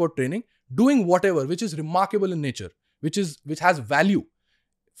just about training, doing whatever which is remarkable in nature, which has value.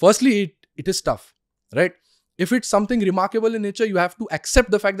 Firstly, it is tough, right? If it's something remarkable in nature, you have to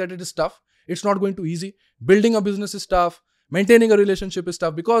accept the fact that it is tough. It's not going to be easy. Building a business is tough. Maintaining a relationship is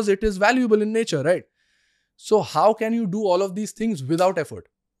tough because it is valuable in nature, right? So how can you do all of these things without effort?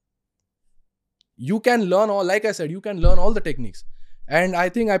 You can learn all, like I said, you can learn all the techniques. And I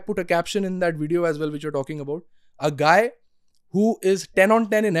think I put a caption in that video as well, which you're talking about. A guy who is 10 on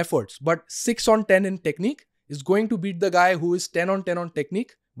 10 in efforts, but 6 on 10 in technique is going to beat the guy who is 10 on 10 on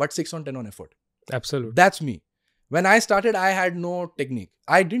technique, but 6 on 10 on effort. Absolutely. That's me. When I started, I had no technique.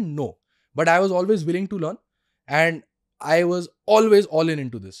 I didn't know, but I was always willing to learn. And I was always all in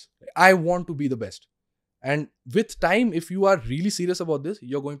into this. I want to be the best. And with time, if you are really serious about this,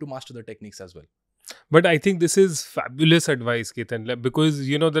 you're going to master the techniques as well. But I think this is fabulous advice, Ketan, because,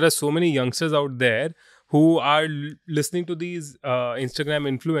 there are so many youngsters out there who are listening to these Instagram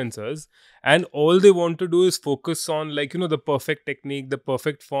influencers, and all they want to do is focus on the perfect technique, the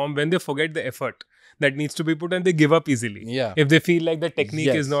perfect form, when they forget the effort that needs to be put, and they give up easily. Yeah. If they feel like the technique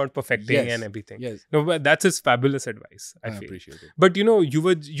is not perfecting and everything. Yes. No, but that's his fabulous advice, I feel. Appreciate it. But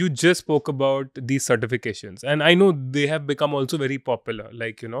you just spoke about these certifications, and I know they have become also very popular,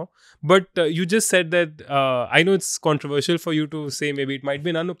 but you just said that I know it's controversial for you to say, maybe it might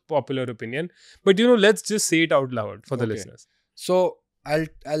be an unpopular opinion, but let's just say it out loud for the listeners. So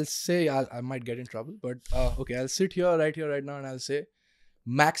I'll say, I might get in trouble, but okay, I'll sit here right now and I'll say,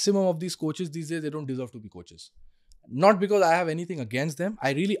 maximum of these coaches these days, they don't deserve to be coaches. Not because I have anything against them.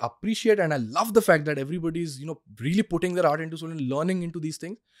 I really appreciate and I love the fact that everybody's, really putting their heart into learning into these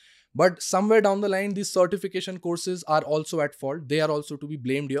things. But somewhere down the line, these certification courses are also at fault. They are also to be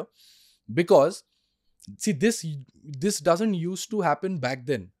blamed here. Because, see, this doesn't used to happen back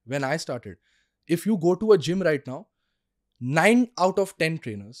then when I started. If you go to a gym right now, 9 out of 10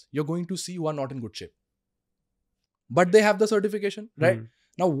 trainers, you're going to see who are not in good shape. But they have the certification, right?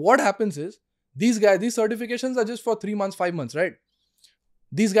 Now, what happens is, these certifications are just for 3 months, 5 months, right?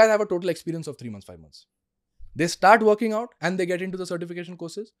 These guys have a total experience of 3 months, 5 months. They start working out and they get into the certification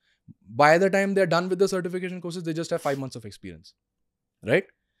courses. By the time they're done with the certification courses, they just have 5 months of experience, right?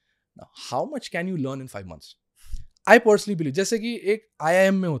 Now, how much can you learn in 5 months? I personally believe, जैसे कि एक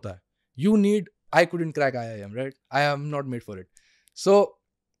IIM में होता है, I couldn't crack IIM, right? I am not made for it. So,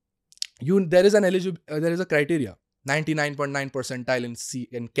 there is a criteria. 99.9 percentile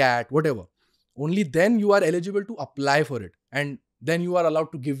in CAT, whatever. Only then you are eligible to apply for it, and then you are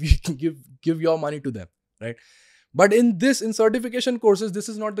allowed to give your money to them, right? But in certification courses, this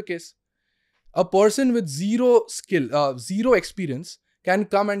is not the case. A person with zero skill, zero experience can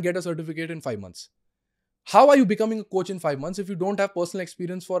come and get a certificate in 5 months. How are you becoming a coach in 5 months if you don't have personal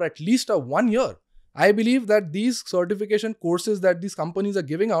experience for at least 1 year? I believe that these certification courses that these companies are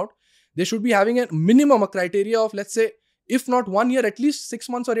giving out, they should be having a minimum, a criteria of, let's say, if not 1 year, at least 6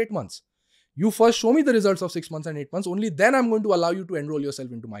 months or 8 months. You first show me the results of 6 months and 8 months. Only then I'm going to allow you to enroll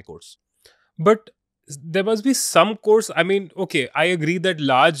yourself into my course. But there must be some course. I mean, okay, I agree that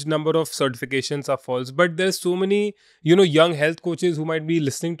large number of certifications are false, but there's so many, young health coaches who might be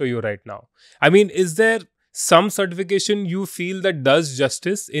listening to you right now. I mean, is there some certification you feel that does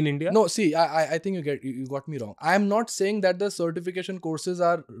justice in India? No, see, I think you got me wrong. I am not saying that the certification courses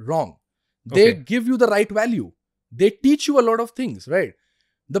are wrong. They give you the right value. They teach you a lot of things, right?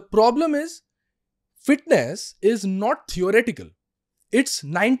 The problem is, fitness is not theoretical. It's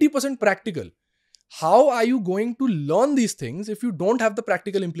 90% practical. How are you going to learn these things if you don't have the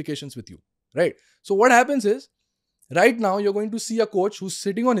practical implications with you, right? So what happens is, right now you're going to see a coach who's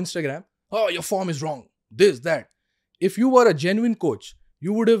sitting on Instagram. Oh, your form is wrong. This, that. If you were a genuine coach,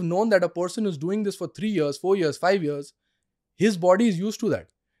 you would have known that a person who's doing this for 3 years, 4 years, 5 years, his body is used to that.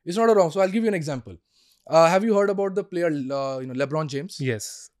 It's not wrong. So I'll give you an example. Have you heard about the player, LeBron James?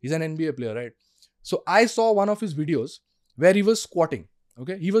 Yes. He's an NBA player, right? So I saw one of his videos where he was squatting.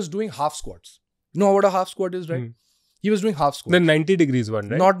 Okay, he was doing half squats. You know what a half squat is, right? He was doing half squats. The 90 degrees one,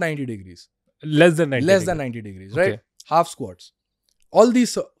 right? Not 90 degrees. Less than 90 Less than 90 degrees, right? Okay. Half squats. All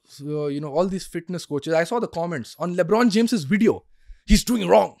these, all these fitness coaches, I saw the comments on LeBron James's video. He's doing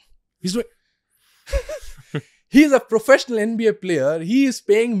wrong. He's a professional NBA player. He is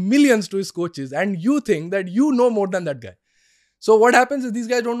paying millions to his coaches, and you think that you know more than that guy. So what happens is these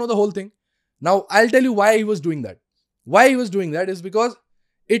guys don't know the whole thing. Now, I'll tell you why he was doing that. Why he was doing that is because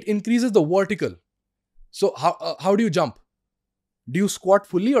it increases the vertical. So how do you jump? Do you squat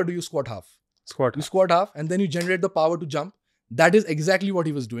fully or do you squat half? You squat half and then you generate the power to jump. That is exactly what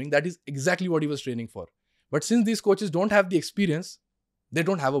he was doing. That is exactly what he was training for. But since these coaches don't have the experience, they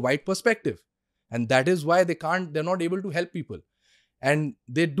don't have a wide perspective. And that is why they're not able to help people. And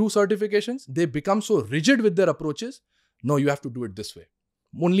they do certifications. They become so rigid with their approaches. No, you have to do it this way.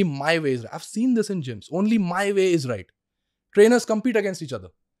 Only my way is right. I've seen this in gyms. Only my way is right. Trainers compete against each other.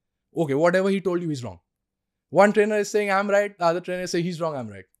 Okay, whatever he told you, he's wrong. One trainer is saying I'm right. The other trainer is saying he's wrong, I'm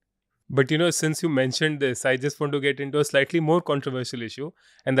right. But since you mentioned this, I just want to get into a slightly more controversial issue,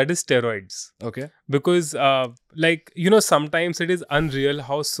 and that is steroids. Okay. Because, sometimes it is unreal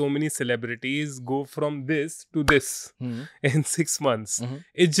how so many celebrities go from this to this in 6 months.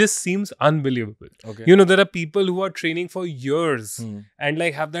 It just seems unbelievable. Okay. There are people who are training for years and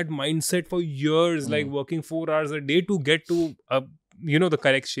have that mindset for years, working 4 hours a day to get to, the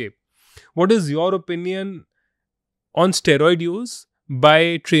correct shape. What is your opinion on steroid use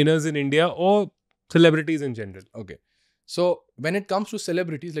by trainers in India or celebrities in general? Okay. So when it comes to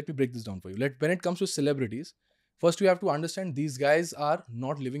celebrities, let me break this down for you. When it comes to celebrities, first you have to understand these guys are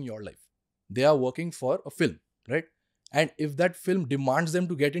not living your life. They are working for a film, right? And if that film demands them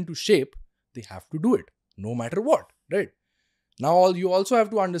to get into shape, they have to do it, no matter what, right? Now, you also have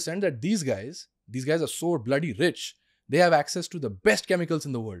to understand that these guys are so bloody rich. They have access to the best chemicals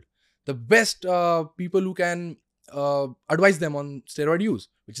in the world. The best people who can advise them on steroid use,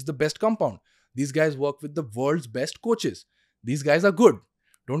 which is the best compound. These guys work with the world's best coaches. These guys are good.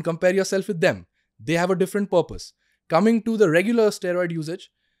 Don't compare yourself with them. They have a different purpose. Coming to the regular steroid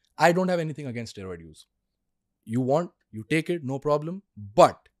usage, I don't have anything against steroid use. You take it, no problem.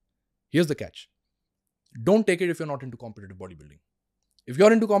 But here's the catch. Don't take it if you're not into competitive bodybuilding. If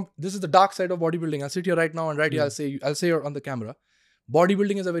you're into this is the dark side of bodybuilding. I'll sit here right now and right here I'll say on the camera,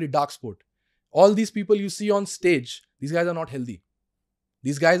 bodybuilding is a very dark sport. All these people you see on stage, these guys are not healthy.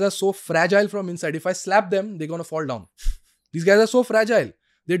 These guys are so fragile from inside. If I slap them, they're going to fall down. These guys are so fragile.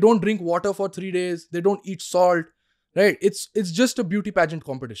 They don't drink water for 3 days. They don't eat salt, right? It's just a beauty pageant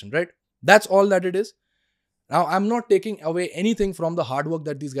competition, right? That's all that it is. Now, I'm not taking away anything from the hard work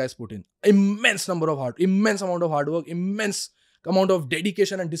that these guys put in. Immense amount of hard work, immense amount of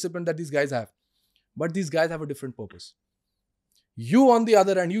dedication and discipline that these guys have. But these guys have a different purpose. You, on the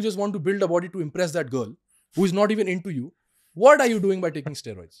other hand, you just want to build a body to impress that girl who is not even into you. What are you doing by taking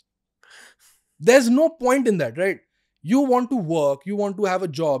steroids? There's no point in that, right? You want to work, you want to have a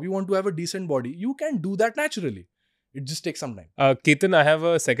job, you want to have a decent body. You can do that naturally. It just takes some time. Ketan, I have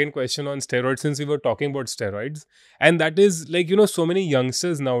a second question on steroids since we were talking about steroids. And that is so many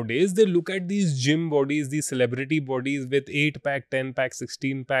youngsters nowadays, they look at these gym bodies, these celebrity bodies with 8-pack, 10-pack,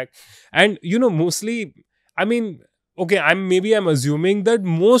 16-pack. And, mostly, okay, I'm assuming that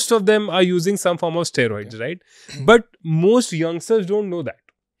most of them are using some form of steroids, right? But most youngsters don't know that.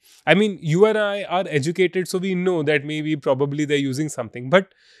 I mean, you and I are educated, so we know that maybe probably they're using something.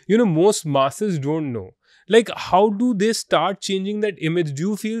 But, most masses don't know. Like, how do they start changing that image? Do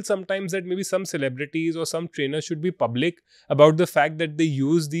you feel sometimes that maybe some celebrities or some trainers should be public about the fact that they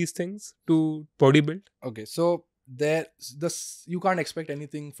use these things to bodybuild? Okay, so you can't expect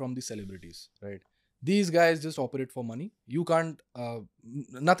anything from the celebrities, right? These guys just operate for money. You can't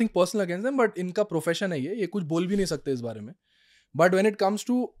nothing personal against them, but इनका profession है ये कुछ बोल भी नहीं सकते इस बारे में. But when it comes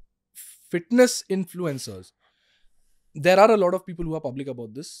to fitness influencers, there are a lot of people who are public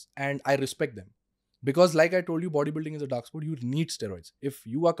about this, and I respect them. Because like I told you, bodybuilding is a dark sport. You need steroids. If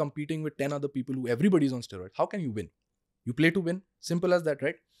you are competing with 10 other people who everybody is on steroids, how can you win? You play to win. Simple as that,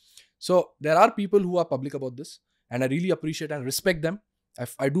 right? So there are people who are public about this, and I really appreciate and respect them.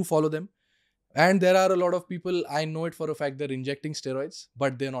 I do follow them. And there are a lot of people, I know it for a fact, they're injecting steroids,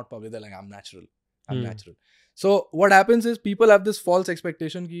 but they're not public. They're like, I'm natural. I'm natural. So what happens is people have this false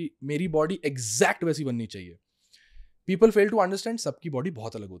expectation कि मेरी body exact वैसी बननी चाहिए. People fail to understand सबकी body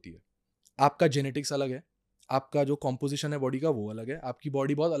बहुत अलग होती है. आपका जेनेटिक्स अलग है, आपका जो कॉम्पोजिशन है बॉडी का वो अलग है, आपकी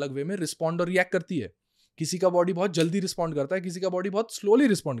बॉडी बहुत अलग वे में रिस्पॉन्ड और रिएक्ट करती है. किसी का बॉडी बहुत जल्दी रिस्पॉन्ड करता है, किसी का बॉडी बहुत स्लोली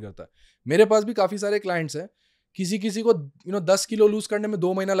रिस्पॉन्ड करता है. मेरे पास भी काफ़ी सारे क्लाइंट्स हैं. किसी को 10 किलो लूज करने में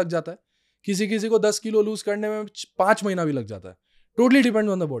 2 महीना लग जाता है, किसी को 10 किलो लूज करने में 5 महीना भी लग जाता है. Totally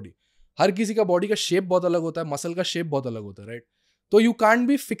depends on the body. हर किसी का बॉडी का शेप बहुत अलग होता है, मसल का शेप बहुत अलग होता है, राइट? तो यू कांट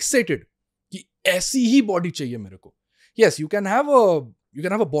बी फिक्सेटेड कि ऐसी ही बॉडी चाहिए मेरे को. Yes, you can have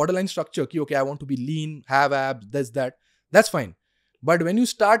a borderline structure ki okay, I want to be lean, have abs, that's fine. But when you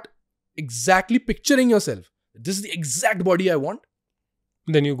start exactly picturing yourself, this is the exact body I want,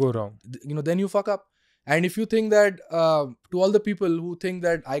 then you go wrong. Then you fuck up. And if you think that to all the people who think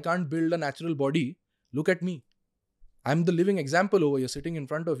that I can't build a natural body, look at me. I'm the living example over here sitting in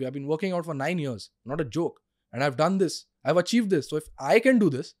front of you. I've been working out for 9 years, not a joke, and I've done this, I've achieved this. So if I can do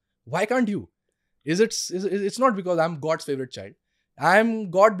this, why can't you? It's not because I'm God's favorite child.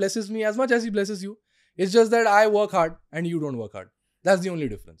 God blesses me as much as he blesses you. It's just that I work hard and you don't work hard. That's the only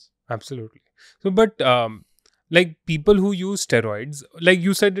difference. Absolutely. So, but like people who use steroids, like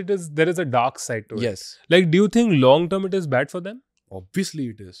you said, there is a dark side to it. Yes. Like, do you think long term it is bad for them? Obviously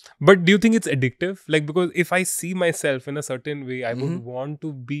it is. But do you think it's addictive? Like, because if I see myself in a certain way, I would want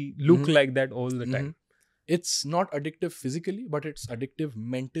to look like that all the time. It's not addictive physically, but it's addictive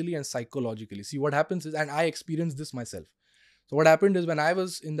mentally and psychologically. See, what happens is, and I experienced this myself. So what happened is when I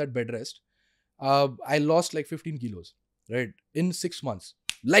was in that bed rest, I lost like 15 kilos, right? In 6 months.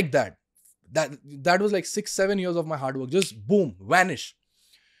 Like that. That was like 6-7 years of my hard work. Just boom, vanish.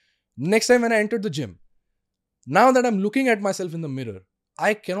 Next time when I entered the gym, now that I'm looking at myself in the mirror,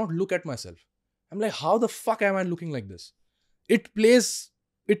 I cannot look at myself. I'm like, how the fuck am I looking like this? It plays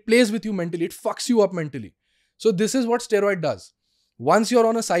with you mentally. It fucks you up mentally. So this is what steroid does. Once you're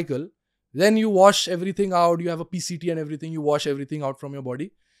on a cycle, then you wash everything out. You have a PCT and everything. You wash everything out from your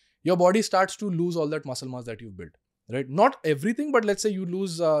body. Your body starts to lose all that muscle mass that you've built, right? Not everything, but let's say you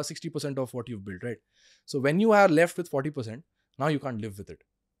lose 60% of what you've built, right? So when you are left with 40%, now you can't live with it.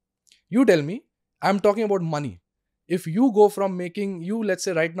 You tell me, I'm talking about money. If you go from let's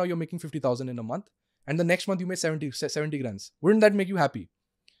say right now you're making 50,000 in a month, and the next month you make 70 grands. Wouldn't that make you happy?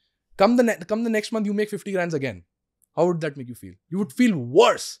 Come the next month you make 50 grands again. How would that make you feel? You would feel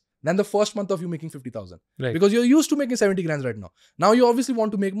worse than the first month of you making 50,000. Right. Because you're used to making 70 grands right now. Now you obviously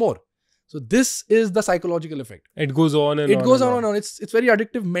want to make more. So this is the psychological effect. It goes on and on. It goes on and on. It's very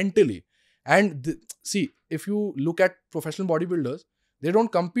addictive mentally. And see, if you look at professional bodybuilders, they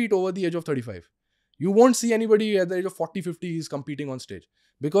don't compete over the age of 35. You won't see anybody at the age of 40, 50 is competing on stage.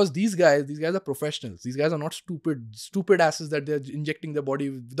 Because these guys are professionals. These guys are not stupid asses that they're injecting their body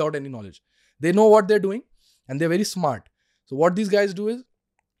without any knowledge. They know what they're doing and they're very smart. So what these guys do is,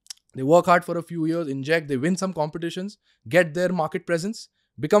 they work hard for a few years, inject, they win some competitions, get their market presence,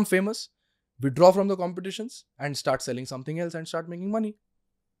 become famous, withdraw from the competitions and start selling something else and start making money.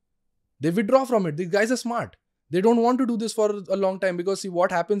 They withdraw from it. These guys are smart. They don't want to do this for a long time because see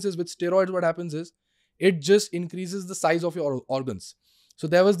what happens is with steroids, what happens is it just increases the size of your organs. So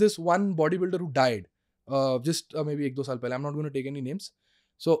there was this one bodybuilder who died maybe 1-2 saal pehle. I'm not going to take any names.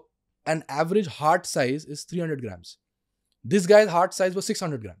 So an average heart size is 300 grams. This guy's heart size was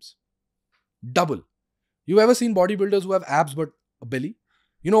 600 grams. Double. You ever seen bodybuilders who have abs but a belly?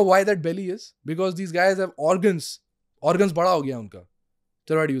 You know why that belly is? Because these guys have organs. Organs बड़ा हो गया उनका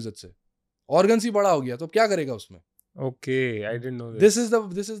steroid usage से. Organs ही बड़ा हो गया तो क्या करेगा उसमें? Okay, I didn't know This is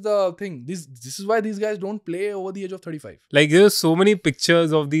the thing. This is why these guys don't play over the age of 35. Like there's so many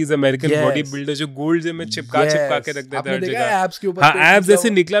pictures of these American Yes. bodybuilders जो gold gym में चिपका के रख देते आपने हैं हर देखा जगह. है एब्स के ऊपर हाँ, tape एब्स निकला ऐसे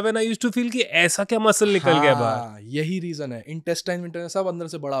हुआ? निकला when I used to feel कि ऐसा क्या मसल निकल गया बाहर. हाँ, यही रीजन है. इंटेस्टाइन सब अंदर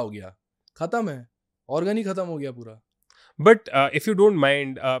से बड़ा हो गया, खत्म है, ऑर्गन ही खत्म हो गया पूरा. But if you don't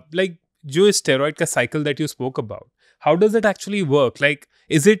mind, like जो steroid का cycle that you spoke about, how does it actually work? Like,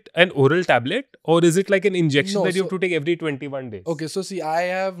 is it an oral tablet or is it like an injection No, that you so- have to take every 21 days? Okay, so see, I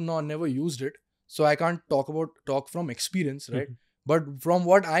have never used it, so I can't talk from experience, right? But from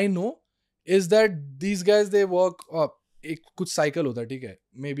what I know is that these guys they work एक कुछ cycle होता है, ठीक है,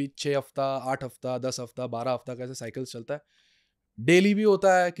 may be 6 हफ्ता, 8 हफ्ता, 10 हफ्ता, 12 हफ्ता का ऐसे साइकिल चलता है. डेली भी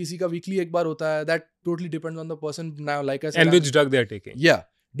होता है, किसी का वीकली एक बार होता है. That totally depends on the person. Now like I said, And which drug they are taking? yeah,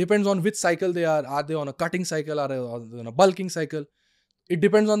 depends on which cycle they are. Are they on a cutting cycle? Are they on a bulking cycle? It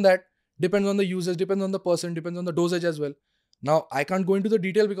depends on that. Depends on the usage. Depends on the person. Depends on the dosage as well. Now, I can't go into the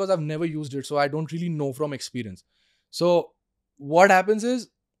detail because I've never used it, so I don't really know from experience. So, what happens is,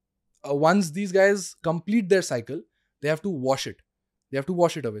 once these guys complete their cycle, they have to wash it. They have to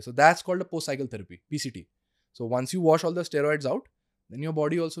wash it away. So, that's called a post-cycle therapy, PCT. So, once you wash all the steroids out, then your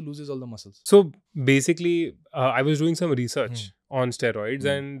body also loses all the muscles. So basically, I was doing some research on steroids,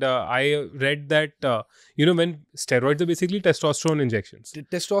 and I read that when steroids are basically testosterone injections.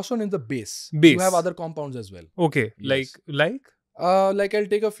 Testosterone is the base. Base. You have other compounds as well. Okay, Yes. like Like I'll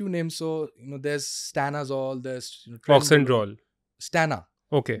take a few names. So there's stanazol, there's oxandrol. Stana.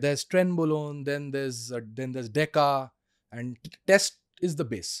 Okay. There's trenbolone. Then there's Deca, and test is the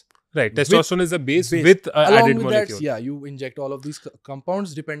base. Right. Testosterone is the base Base. with Along added with molecule. that, yeah, you inject all of these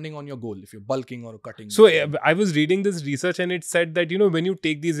compounds depending on your goal. If you're bulking or cutting. So I was reading this research, and it said that when you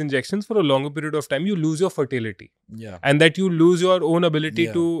take these injections for a longer period of time, you lose your fertility, Yeah. and that you lose your own ability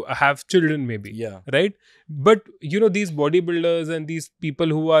Yeah. to have children, maybe. Yeah. Right. But these bodybuilders and these people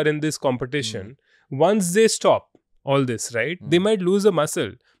who are in this competition, once they stop all this, right, they might lose the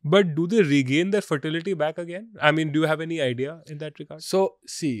muscle. But do they regain their fertility back again? I mean, do you have any idea in that regard? So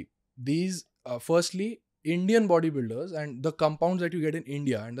see, these firstly, Indian bodybuilders and the compounds that you get in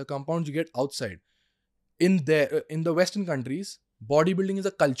India and the compounds you get outside, in the Western countries, bodybuilding is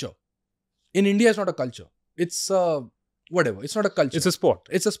a culture. In India, it's not a culture. It's whatever. It's not a culture. It's a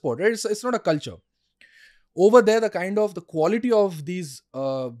sport. It's a sport. Right? It's not a culture. Over there, the quality of these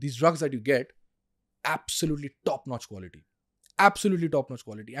drugs that you get, absolutely top-notch quality. Absolutely top-notch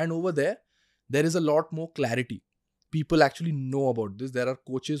quality. And over there is a lot more clarity. People actually know about this. There are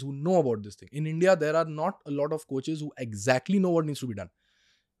coaches who know about this thing. In India, there are not a lot of coaches who exactly know what needs to be done.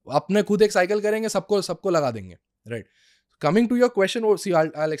 अपने खुद एक cycle करेंगे, सबको लगा देंगे, right? Coming to your question, see,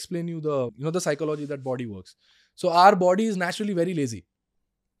 I'll explain you the psychology that body works. So our body is naturally very lazy.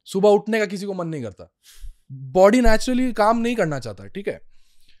 सुबह उठने का किसी को मन नहीं करता. Body naturally काम नहीं करना चाहता, ठीक है?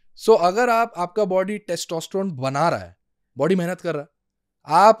 So अगर आपका body टेस्टोस्टेरोन बना रहा है, body मेहनत कर रहा है,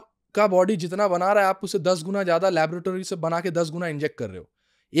 आपका body जितना बना रहा है, आप उसे 10 गुना ज्यादा लैबोरेटरी से बना के 10 गुना इंजेक्ट कर रहे हो.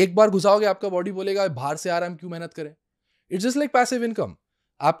 एक बार घुसाओगे, आपका बॉडी बोलेगा बाहर से आ रहा है, हम क्यों मेहनत करें? It's just like passive income.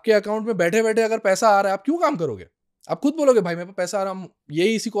 आपके अकाउंट में बैठे बैठे अगर पैसा आ रहा है, आप क्यों काम करोगे? आप खुद बोलोगे भाई मेरे पास पैसा आ रहा है, हम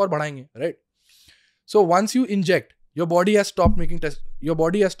यही इसी को और बढ़ाएंगे, right? So once you inject, your body has stop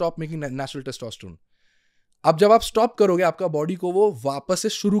making natural testosterone. अब जब आप स्टॉप करोगे, आपका बॉडी को वो वापस से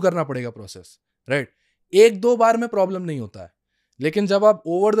शुरू करना पड़ेगा प्रोसेस, राइट? 1-2 बार में प्रॉब्लम नहीं होता है, लेकिन जब आप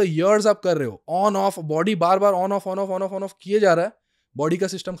ओवर द इयर्स आप कर रहे हो, on off, body bar bar on off किए जा रहा है, बॉडी का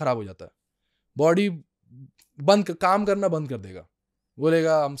सिस्टम खराब हो जाता है. बॉडी काम करना बंद कर देगा,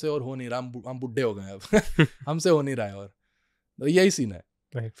 बोलेगा हमसे और हो नहीं रहा, हम बुढ़े हो गए अब हमसे हो नहीं रहा है. और तो यही सीन है.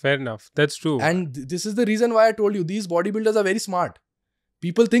 Right, fair enough. That's true. And this is the reason why I told you, these bodybuilders are very smart.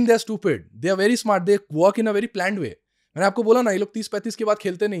 People think they're stupid. They are very smart. They work in a very planned way. मैंने आपको बोला ना, ये लोग 30-35 के बाद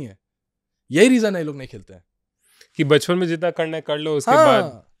खेलते नहीं है. यही रीजन है ये लोग नहीं खेलते हैं कि बचपन में जितना करना है कर लो, उसके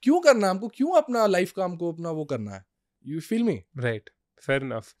बाद क्यों करना है हमको, क्यों अपना लाइफ का हमको अपना वो करना है. You feel me? Right. Fair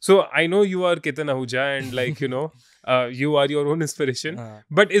enough. So I know you are Ketan Ahuja, and like you are your own inspiration.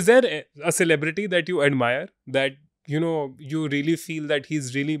 But is there a celebrity that you admire, that you really feel that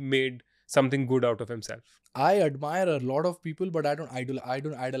he's really made something good out of himself? I admire a lot of people, but I don't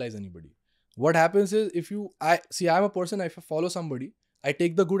idolize anybody. What happens is, I'm a person, if I follow somebody, I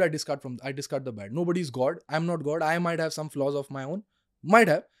take the good, I discard the bad. Nobody's God. I'm not God. I might have some flaws of my own. Might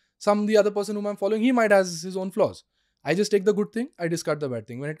have. The other person whom I'm following, he might have his own flaws. I just take the good thing, I discard the bad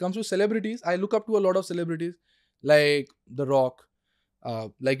thing. When it comes to celebrities, I look up to a lot of celebrities like The Rock,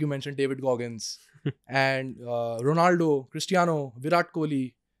 like you mentioned, David Goggins, and Ronaldo, Cristiano, Virat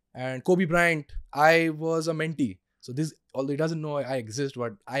Kohli, and Kobe Bryant. I was a mentee. So although he doesn't know I exist,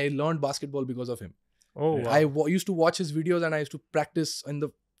 but I learned basketball because of him. Oh, Right? wow. I used to watch his videos and I used to practice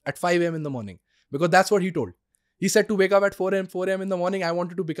at 5 a.m. in the morning because that's what he told. He said to wake up at 4 a.m. in the morning. I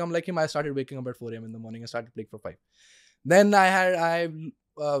wanted to become like him. I started waking up at 4 a.m. in the morning and started playing for 5. Then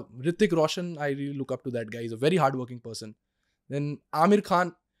Hrithik Roshan. I really look up to that guy. He's a very hardworking person. Then Amir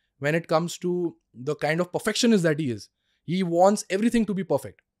Khan, when it comes to the kind of perfectionist that he wants everything to be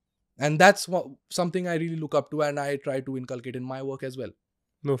perfect. And that's something I really look up to and I try to inculcate in my work as well.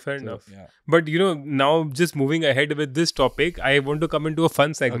 No, fair So, enough. yeah. But now just moving ahead with this topic, I want to come into a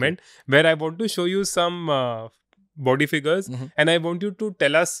fun segment where I want to show you some body figures, and I want you to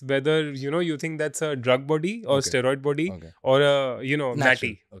tell us whether you think that's a drug body or steroid body or a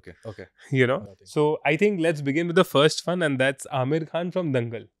natty. Okay. So I think let's begin with the first one, and that's Amir Khan from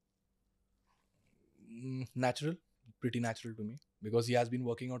Dangal. Natural, pretty natural to me because he has been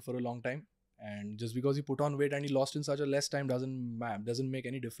working out for a long time. And just because he put on weight and he lost in such a less time doesn't make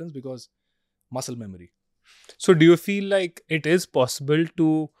any difference because muscle memory. So do you feel like it is possible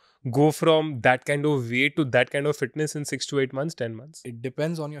to go from that kind of weight to that kind of fitness in 6 to 8 months, 10 months? It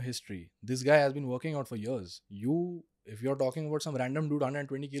depends on your history. This guy has been working out for years. If you're talking about some random dude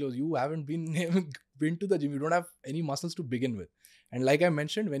 120 kilos, you haven't been to the gym. You don't have any muscles to begin with. And like I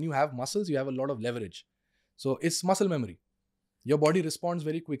mentioned, when you have muscles, you have a lot of leverage. So it's muscle memory. Your body responds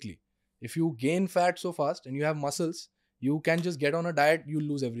very quickly. If you gain fat so fast and you have muscles, you can just get on a diet, you'll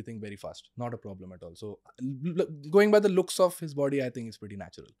lose everything very fast. Not a problem at all. So going by the looks of his body, I think it's pretty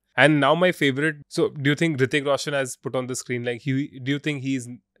natural. And now my favorite. So do you think Hrithik Roshan has put on the screen, like do you think he's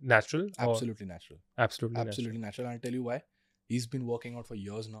natural? Absolutely natural. Absolutely natural. I'll tell you why. He's been working out for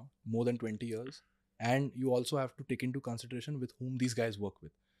years now, more than 20 years. And you also have to take into consideration with whom these guys work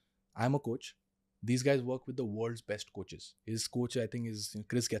with. I'm a coach. These guys work with the world's best coaches. His coach, I think, is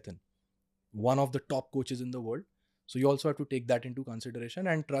Ketan, one of the top coaches in the world. So you also have to take that into consideration.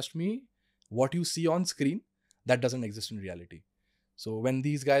 And trust me, what you see on screen, that doesn't exist in reality. So when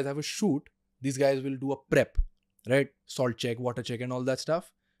these guys have a shoot, these guys will do a prep, right? Salt check, water check and all that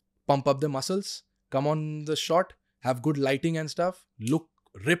stuff. Pump up the muscles, come on the shot, have good lighting and stuff, look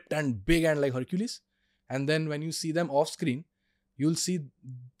ripped and big and like Hercules. And then when you see them off screen, you'll see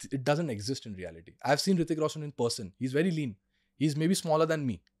it doesn't exist in reality. I've seen Hrithik Roshan in person. He's very lean. He's maybe smaller than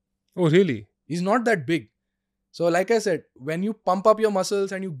me. Oh, really? He's not that big. So like I said, when you pump up your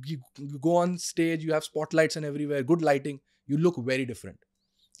muscles and you go on stage, you have spotlights and everywhere, good lighting, you look very different.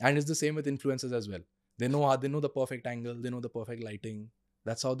 And it's the same with influencers as well. They know the perfect angle, they know the perfect lighting.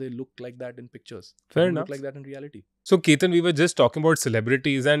 That's how they look like that in pictures. Fair they enough. Look like that in reality. So Ketan, we were just talking about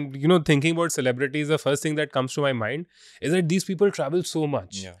celebrities, and thinking about celebrities, the first thing that comes to my mind is that these people travel so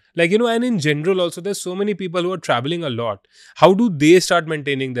much. Yeah. Like, and in general also, there's so many people who are traveling a lot. How do they start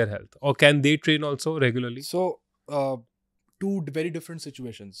maintaining their health? Or can they train also regularly? So, two very different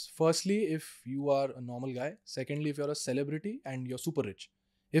situations. Firstly, if you are a normal guy. Secondly, if you're a celebrity and you're super rich.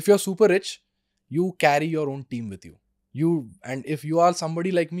 If you're super rich, you carry your own team with you. And if you are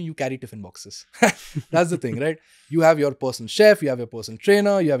somebody like me, you carry tiffin boxes. That's the thing, right? You have your personal chef, you have your personal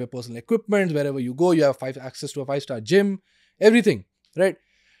trainer, you have your personal equipment. Wherever you go, you have access to a 5-star gym, everything, right?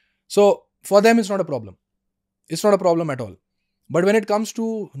 So for them, it's not a problem. It's not a problem at all. But when it comes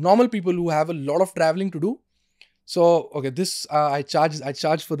to normal people who have a lot of traveling to do, so okay, this I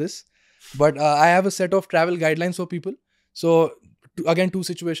charge for this, but I have a set of travel guidelines for people. So again, two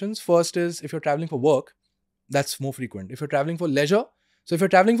situations. First is if you're traveling for work. That's more frequent. If you're traveling for leisure,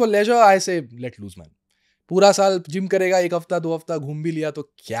 I say let loose, man. पूरा साल gym करेगा, 1 हफ्ता 2 हफ्ता घूम भी लिया तो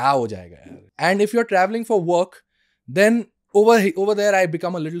क्या हो जाएगा यार. And if you're traveling for work, then over there I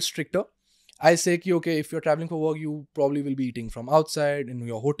become a little stricter. I say कि okay, if you're traveling for work, you probably will be eating from outside in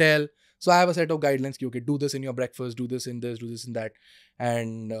your hotel. So I have a set of guidelines कि okay, do this in your breakfast, do this in this, do this in that.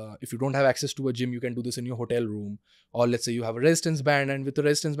 And if you don't have access to a gym, you can do this in your hotel room. Or let's say you have a resistance band, and with the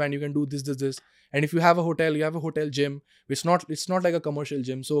resistance band, you can do this. And if you have a hotel, you have a hotel gym. It's not like a commercial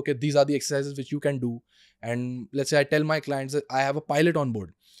gym. So okay, these are the exercises which you can do. And let's say I tell my clients that I have a pilot on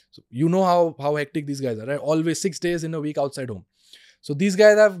board. So you know how hectic these guys are, right? Always 6 days in a week outside home. So these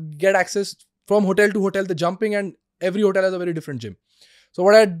guys get access from hotel to hotel, the jumping, and every hotel has a very different gym. So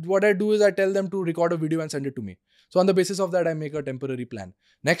what I do is I tell them to record a video and send it to me. So on the basis of that, I make a temporary plan.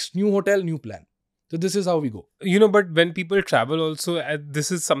 Next new hotel, new plan. So this is how we go. But when people travel also,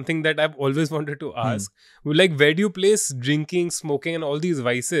 this is something that I've always wanted to ask. Like, where do you place drinking, smoking and all these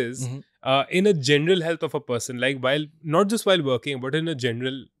vices in a general health of a person? Like not just while working, but in a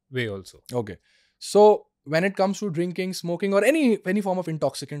general way also. Okay. So when it comes to drinking, smoking or any form of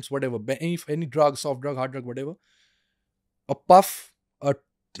intoxicants, whatever, any drug, soft drug, hard drug, whatever, a puff,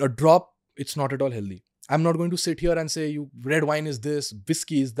 a drop, it's not at all healthy. I'm not going to sit here and say red wine is this,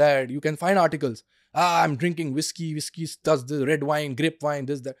 whiskey is that. You can find articles. I'm drinking whiskey does the red wine, grape wine,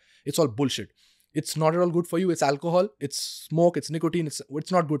 this, that. It's all bullshit. It's not at all good for you. It's alcohol, it's smoke, it's nicotine,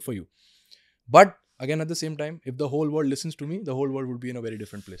 it's not good for you. But again, at the same time, if the whole world listens to me, the whole world would be in a very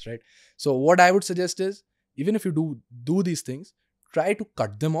different place, right? So what I would suggest is, even if you do these things, try to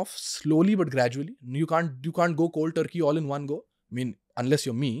cut them off slowly but gradually. You can't go cold turkey all in one go. I mean, unless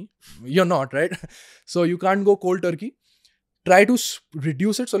you're me, you're not, right? So you can't go cold turkey. Try to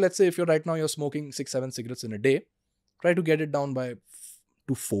reduce it. So let's say if you're smoking 6-7 cigarettes in a day, try to get it down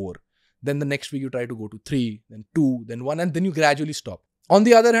to 4. Then the next week you try to go to 3, then 2, then 1, and then you gradually stop. On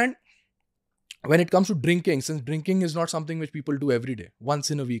the other hand, when it comes to drinking, since drinking is not something which people do every day,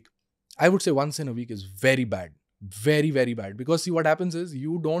 once in a week, I would say once in a week is very bad. Very, very bad. Because see, what happens is,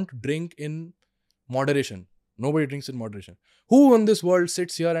 you don't drink in moderation. Nobody drinks in moderation. Who in this world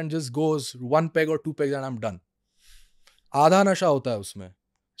sits here and just goes 1 peg or 2 pegs and I'm done? आधा नशा होता है उसमें.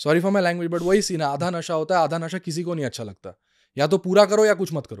 Sorry for my language, but वही scene है. आधा नशा होता है. आधा नशा किसी को नहीं अच्छा लगता. या तो पूरा करो या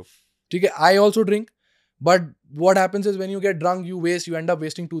कुछ मत करो. ठीक है, I also drink, but what happens is, when you get drunk, you end up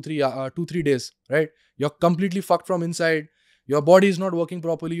wasting 2-3 days, right? You're completely fucked from inside. Your body is not working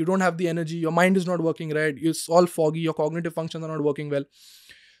properly. You don't have the energy. Your mind is not working right. It's all foggy. Your cognitive functions are not working well.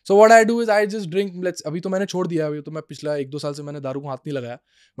 So what I do is, I just drink. अभी तो मैंने छोड़ दिया. अभी तो मैं पिछला 1-2 साल से मैंने दारू को हाथ नहीं लगाया.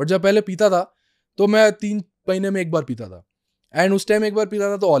 बट जब पहले पीता था, तो मैं 3 महीने में एक बार पीता था. एंड उस टाइम एक बार पीता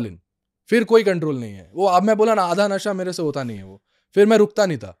था तो ऑल इन. फिर कोई कंट्रोल नहीं है. वो अब मैं बोला ना, आधा नशा मेरे से होता नहीं है वो. फिर मैं रुकता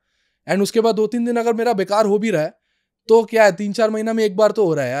नहीं था. एंड उसके बाद 2-3 दिन अगर मेरा बेकार हो भी रहा है, तो क्या है, 3-4 महीना में एक बार तो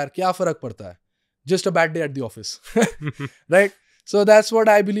हो रहा है यार. क्या फर्क पड़ता है? Just a bad day at the office. Right? So that's what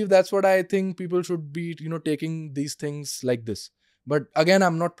I believe. That's what I think people should be, taking these things like this. But again,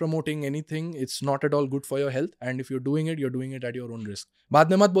 I'm not promoting anything. It's not at all good for your health. And if you're doing it at your own risk. बाद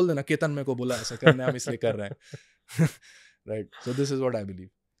में मत बोल देना, केतन मेरे को बोला ऐसा करना, हम इसलिए कर रहे हैं. Right? So this is what I believe.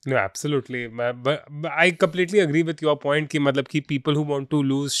 No, absolutely. But I completely agree with your point कि मतलब कि people who want to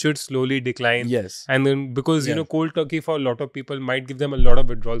lose should slowly decline. Yes. And then because, cold turkey for a lot of people might give them a lot of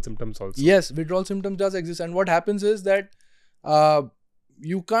withdrawal symptoms also. Yes, withdrawal symptoms does exist. And what happens is that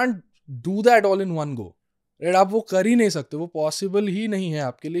you can't do that all in one go. Right? आप वो कर ही नहीं सकते. वो possible ही नहीं है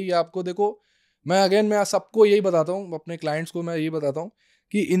आपके लिए. ये आपको देखो, मैं सबको यही बताता हूँ, अपने clients को मैं यही बताता हूँ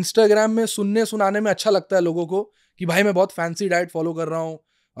कि Instagram में सुनाने में अच्छा लगता है लोगों को कि भाई मैं बहुत fancy diet follow कर रहा हूँ,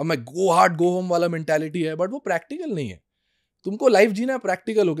 अब मैं गो हार्ड गो होम वाला मेंटालिटी है. बट वो प्रैक्टिकल नहीं है. तुमको लाइफ जीना है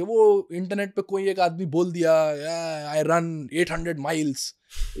प्रैक्टिकल हो गया. वो इंटरनेट पे कोई एक आदमी बोल दिया, I run 800 miles.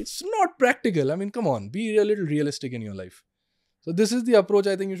 It's not practical. I mean, come on, B a little realistic in your life. So this is the approach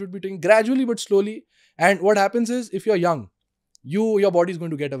I think you should be taking, gradually but slowly. And what happens is, if you're young, your body is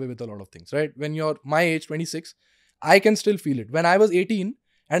going to get away with a lot of things, right? When you're my age, 26, I can still feel it. When I was 18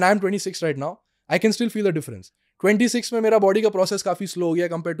 and I'm 26 right now, I can still feel the difference. 26 में मेरा body का process काफी slow हो गया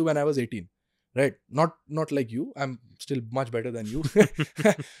compared to when I was 18, right? Not like you. I'm still much better than you.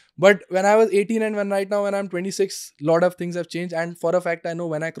 But when I was 18 and right now when I'm 26, lot of things have changed. And for a fact, I know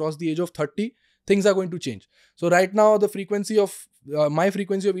when I cross the age of 30, things are going to change. So right now, the frequency of my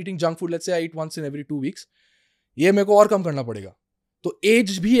frequency of eating junk food, let's say I eat once in every 2 weeks, ये मेरे को और कम करना पड़ेगा. तो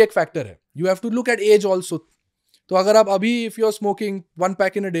as भी एक factor है. You have to look at age also. तो अगर आप अभी, if you're smoking 1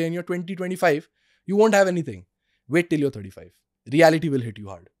 pack in a day and you're 20-25, you won't have anything. Wait till you're 35. Reality will hit you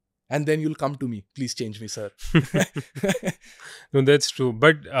hard. And then you'll come to me. Please change me, sir. No, that's true.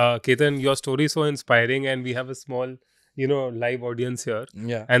 But Ketan, your story is so inspiring, and we have a small, live audience here.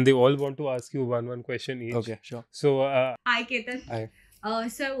 Yeah. And they all want to ask you one question each. Okay, sure. So, Hi, Ketan. Hi.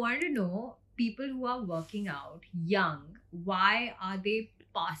 So I wanted to know, people who are working out young, why are they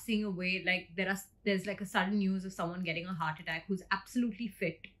passing away? Like there's like a sudden news of someone getting a heart attack who's absolutely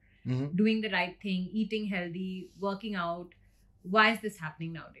fit. Mm-hmm. Doing the right thing, eating healthy, working out. Why is this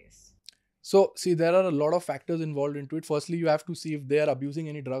happening nowadays? So, see, there are a lot of factors involved into it. Firstly, you have to see if they are abusing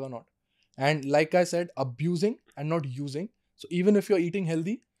any drug or not. And like I said, abusing and not using. So even if you're eating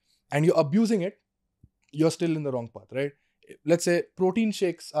healthy and you're abusing it, you're still in the wrong path, right? Let's say protein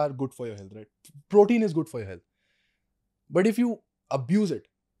shakes are good for your health, right? Protein is good for your health. But if you abuse it,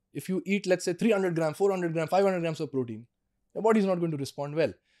 if you eat, let's say 300 grams, 400 grams, 500 grams of protein, your body is not going to respond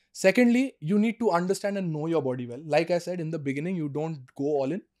well. Secondly, you need to understand and know your body well. Like I said in the beginning, you don't go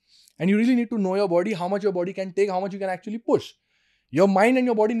all in. And you really need to know your body, how much your body can take, how much you can actually push. Your mind and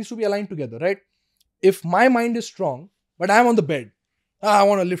your body needs to be aligned together, right? If my mind is strong, but I'm on the bed, I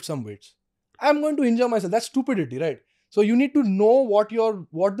want to lift some weights, I'm going to injure myself. That's stupidity, right? So you need to know what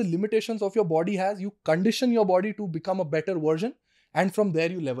the limitations of your body has. You condition your body to become a better version. And from there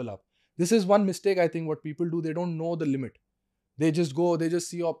you level up. This is one mistake I think what people do. They don't know the limit. They just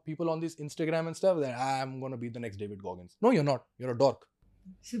see people on this Instagram and stuff that I'm going to be the next David Goggins. No, you're not. You're a dork.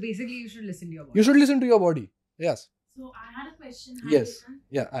 So basically, you should listen to your body. You should listen to your body. Yes. So I had a question. Hi, Yes. Ketan.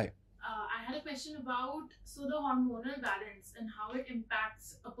 Yeah, I had a question about the hormonal balance and how it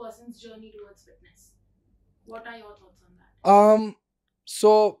impacts a person's journey towards fitness. What are your thoughts on that?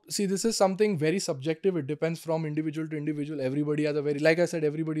 So see, this is something very subjective. It depends from individual to individual. Everybody has a very, like I said,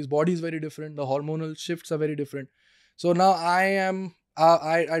 everybody's body is very different. The hormonal shifts are very different. So now I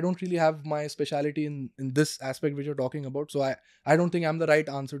don't really have my speciality in this aspect which you're talking about. So I don't think I'm the right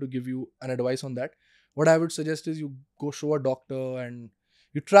answer to give you an advice on that. What I would suggest is you go show a doctor and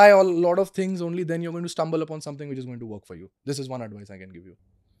you try a lot of things. Only then you're going to stumble upon something which is going to work for you. This is one advice I can give you.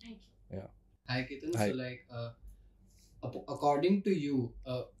 Thank you. Yeah. Hi, Ketan. Hi. So, like, according to you,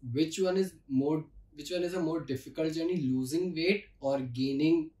 which one is a more difficult journey, losing weight or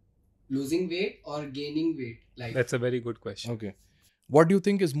gaining weight? Like, That's a very good question. Okay. What do you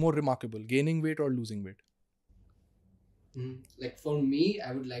think is more remarkable, gaining weight or losing weight? like for me,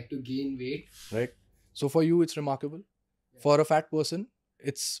 I would like to gain weight. Right. So for you, it's remarkable. Yeah. For a fat person,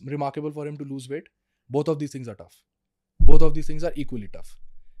 it's remarkable for him to lose weight. Both of these things are tough. Both of these things are equally tough.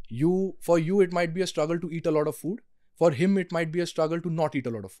 For you, it might be a struggle to eat a lot of food. For him, it might be a struggle to not eat a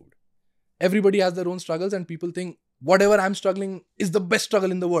lot of food. Everybody has their own struggles and people think whatever I'm struggling is the best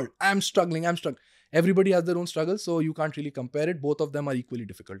struggle in the world. I'm struggling. Everybody has their own struggles, so you can't really compare it. Both of them are equally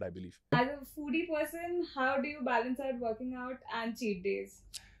difficult, I believe. As a foodie person, how do you balance out working out and cheat days?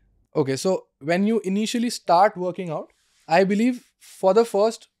 Okay, so when you initially start working out, I believe for the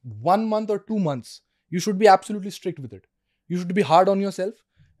first 1 month or 2 months, you should be absolutely strict with it. You should be hard on yourself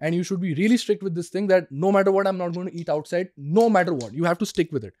and you should be really strict with this thing that no matter what, I'm not going to eat outside. No matter what, you have to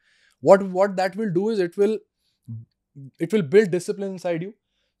stick with it. What that will do is it will build discipline inside you.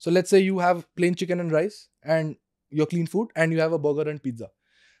 So let's say you have plain chicken and rice and your clean food and you have a burger and pizza.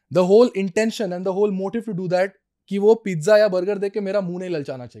 The whole intention and the whole motive to do that कि वो pizza या burger देख के मेरा मुंह नहीं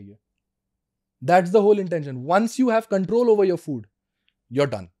ललचाना चाहिए. That's the whole intention. Once you have control over your food, you're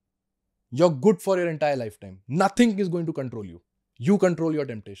done. You're good for your entire lifetime. Nothing is going to control you. You control your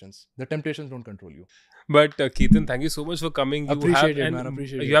temptations. The temptations don't control you. But Ketan, thank you so much for coming. Appreciate it, man.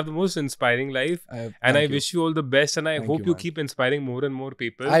 Appreciate it. You have the most inspiring life. And I wish you all the best. And I Thank hope you, you man. keep inspiring more and more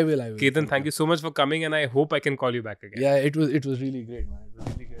people. I will. Ketan, thank you so much for coming. And I hope I can call you back again. Yeah, it was really great, man. It was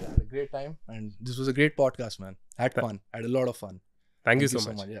really great. I had a great time. And this was a great podcast, man. Had fun. Had a lot of fun. Thank you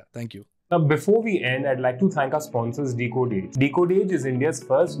so much. Yeah, thank you. Now, before we end, I'd like to thank our sponsors, Decode Age. Decode Age is India's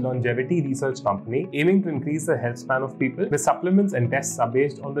first longevity research company aiming to increase the health span of people. The supplements and tests are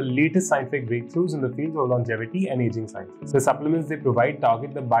based on the latest scientific breakthroughs in the field of longevity and aging sciences. The supplements they provide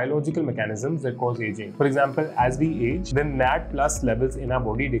target the biological mechanisms that cause aging. For example, as we age, the NAD plus levels in our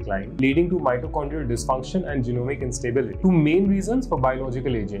body decline, leading to mitochondrial dysfunction and genomic instability. Two main reasons for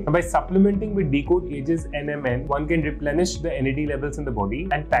biological aging. Now, by supplementing with Decode Age's NMN, one can replenish the NAD levels in the body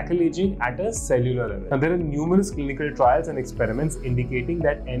and tackle aging at a cellular level. Now, there are numerous clinical trials and experiments indicating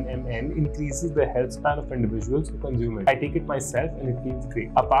that NMN increases the health span of individuals who consume it. I take it myself and it feels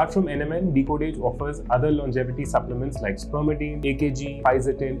great. Apart from NMN, Decode Age offers other longevity supplements like spermidine, AKG,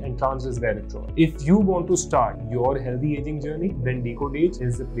 Fisetin, and transresveratrol. If you want to start your healthy aging journey, then Decode Age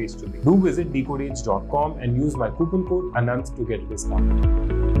is the place to be. Do visit decodeage.com and use my coupon code ANANT to get a discount.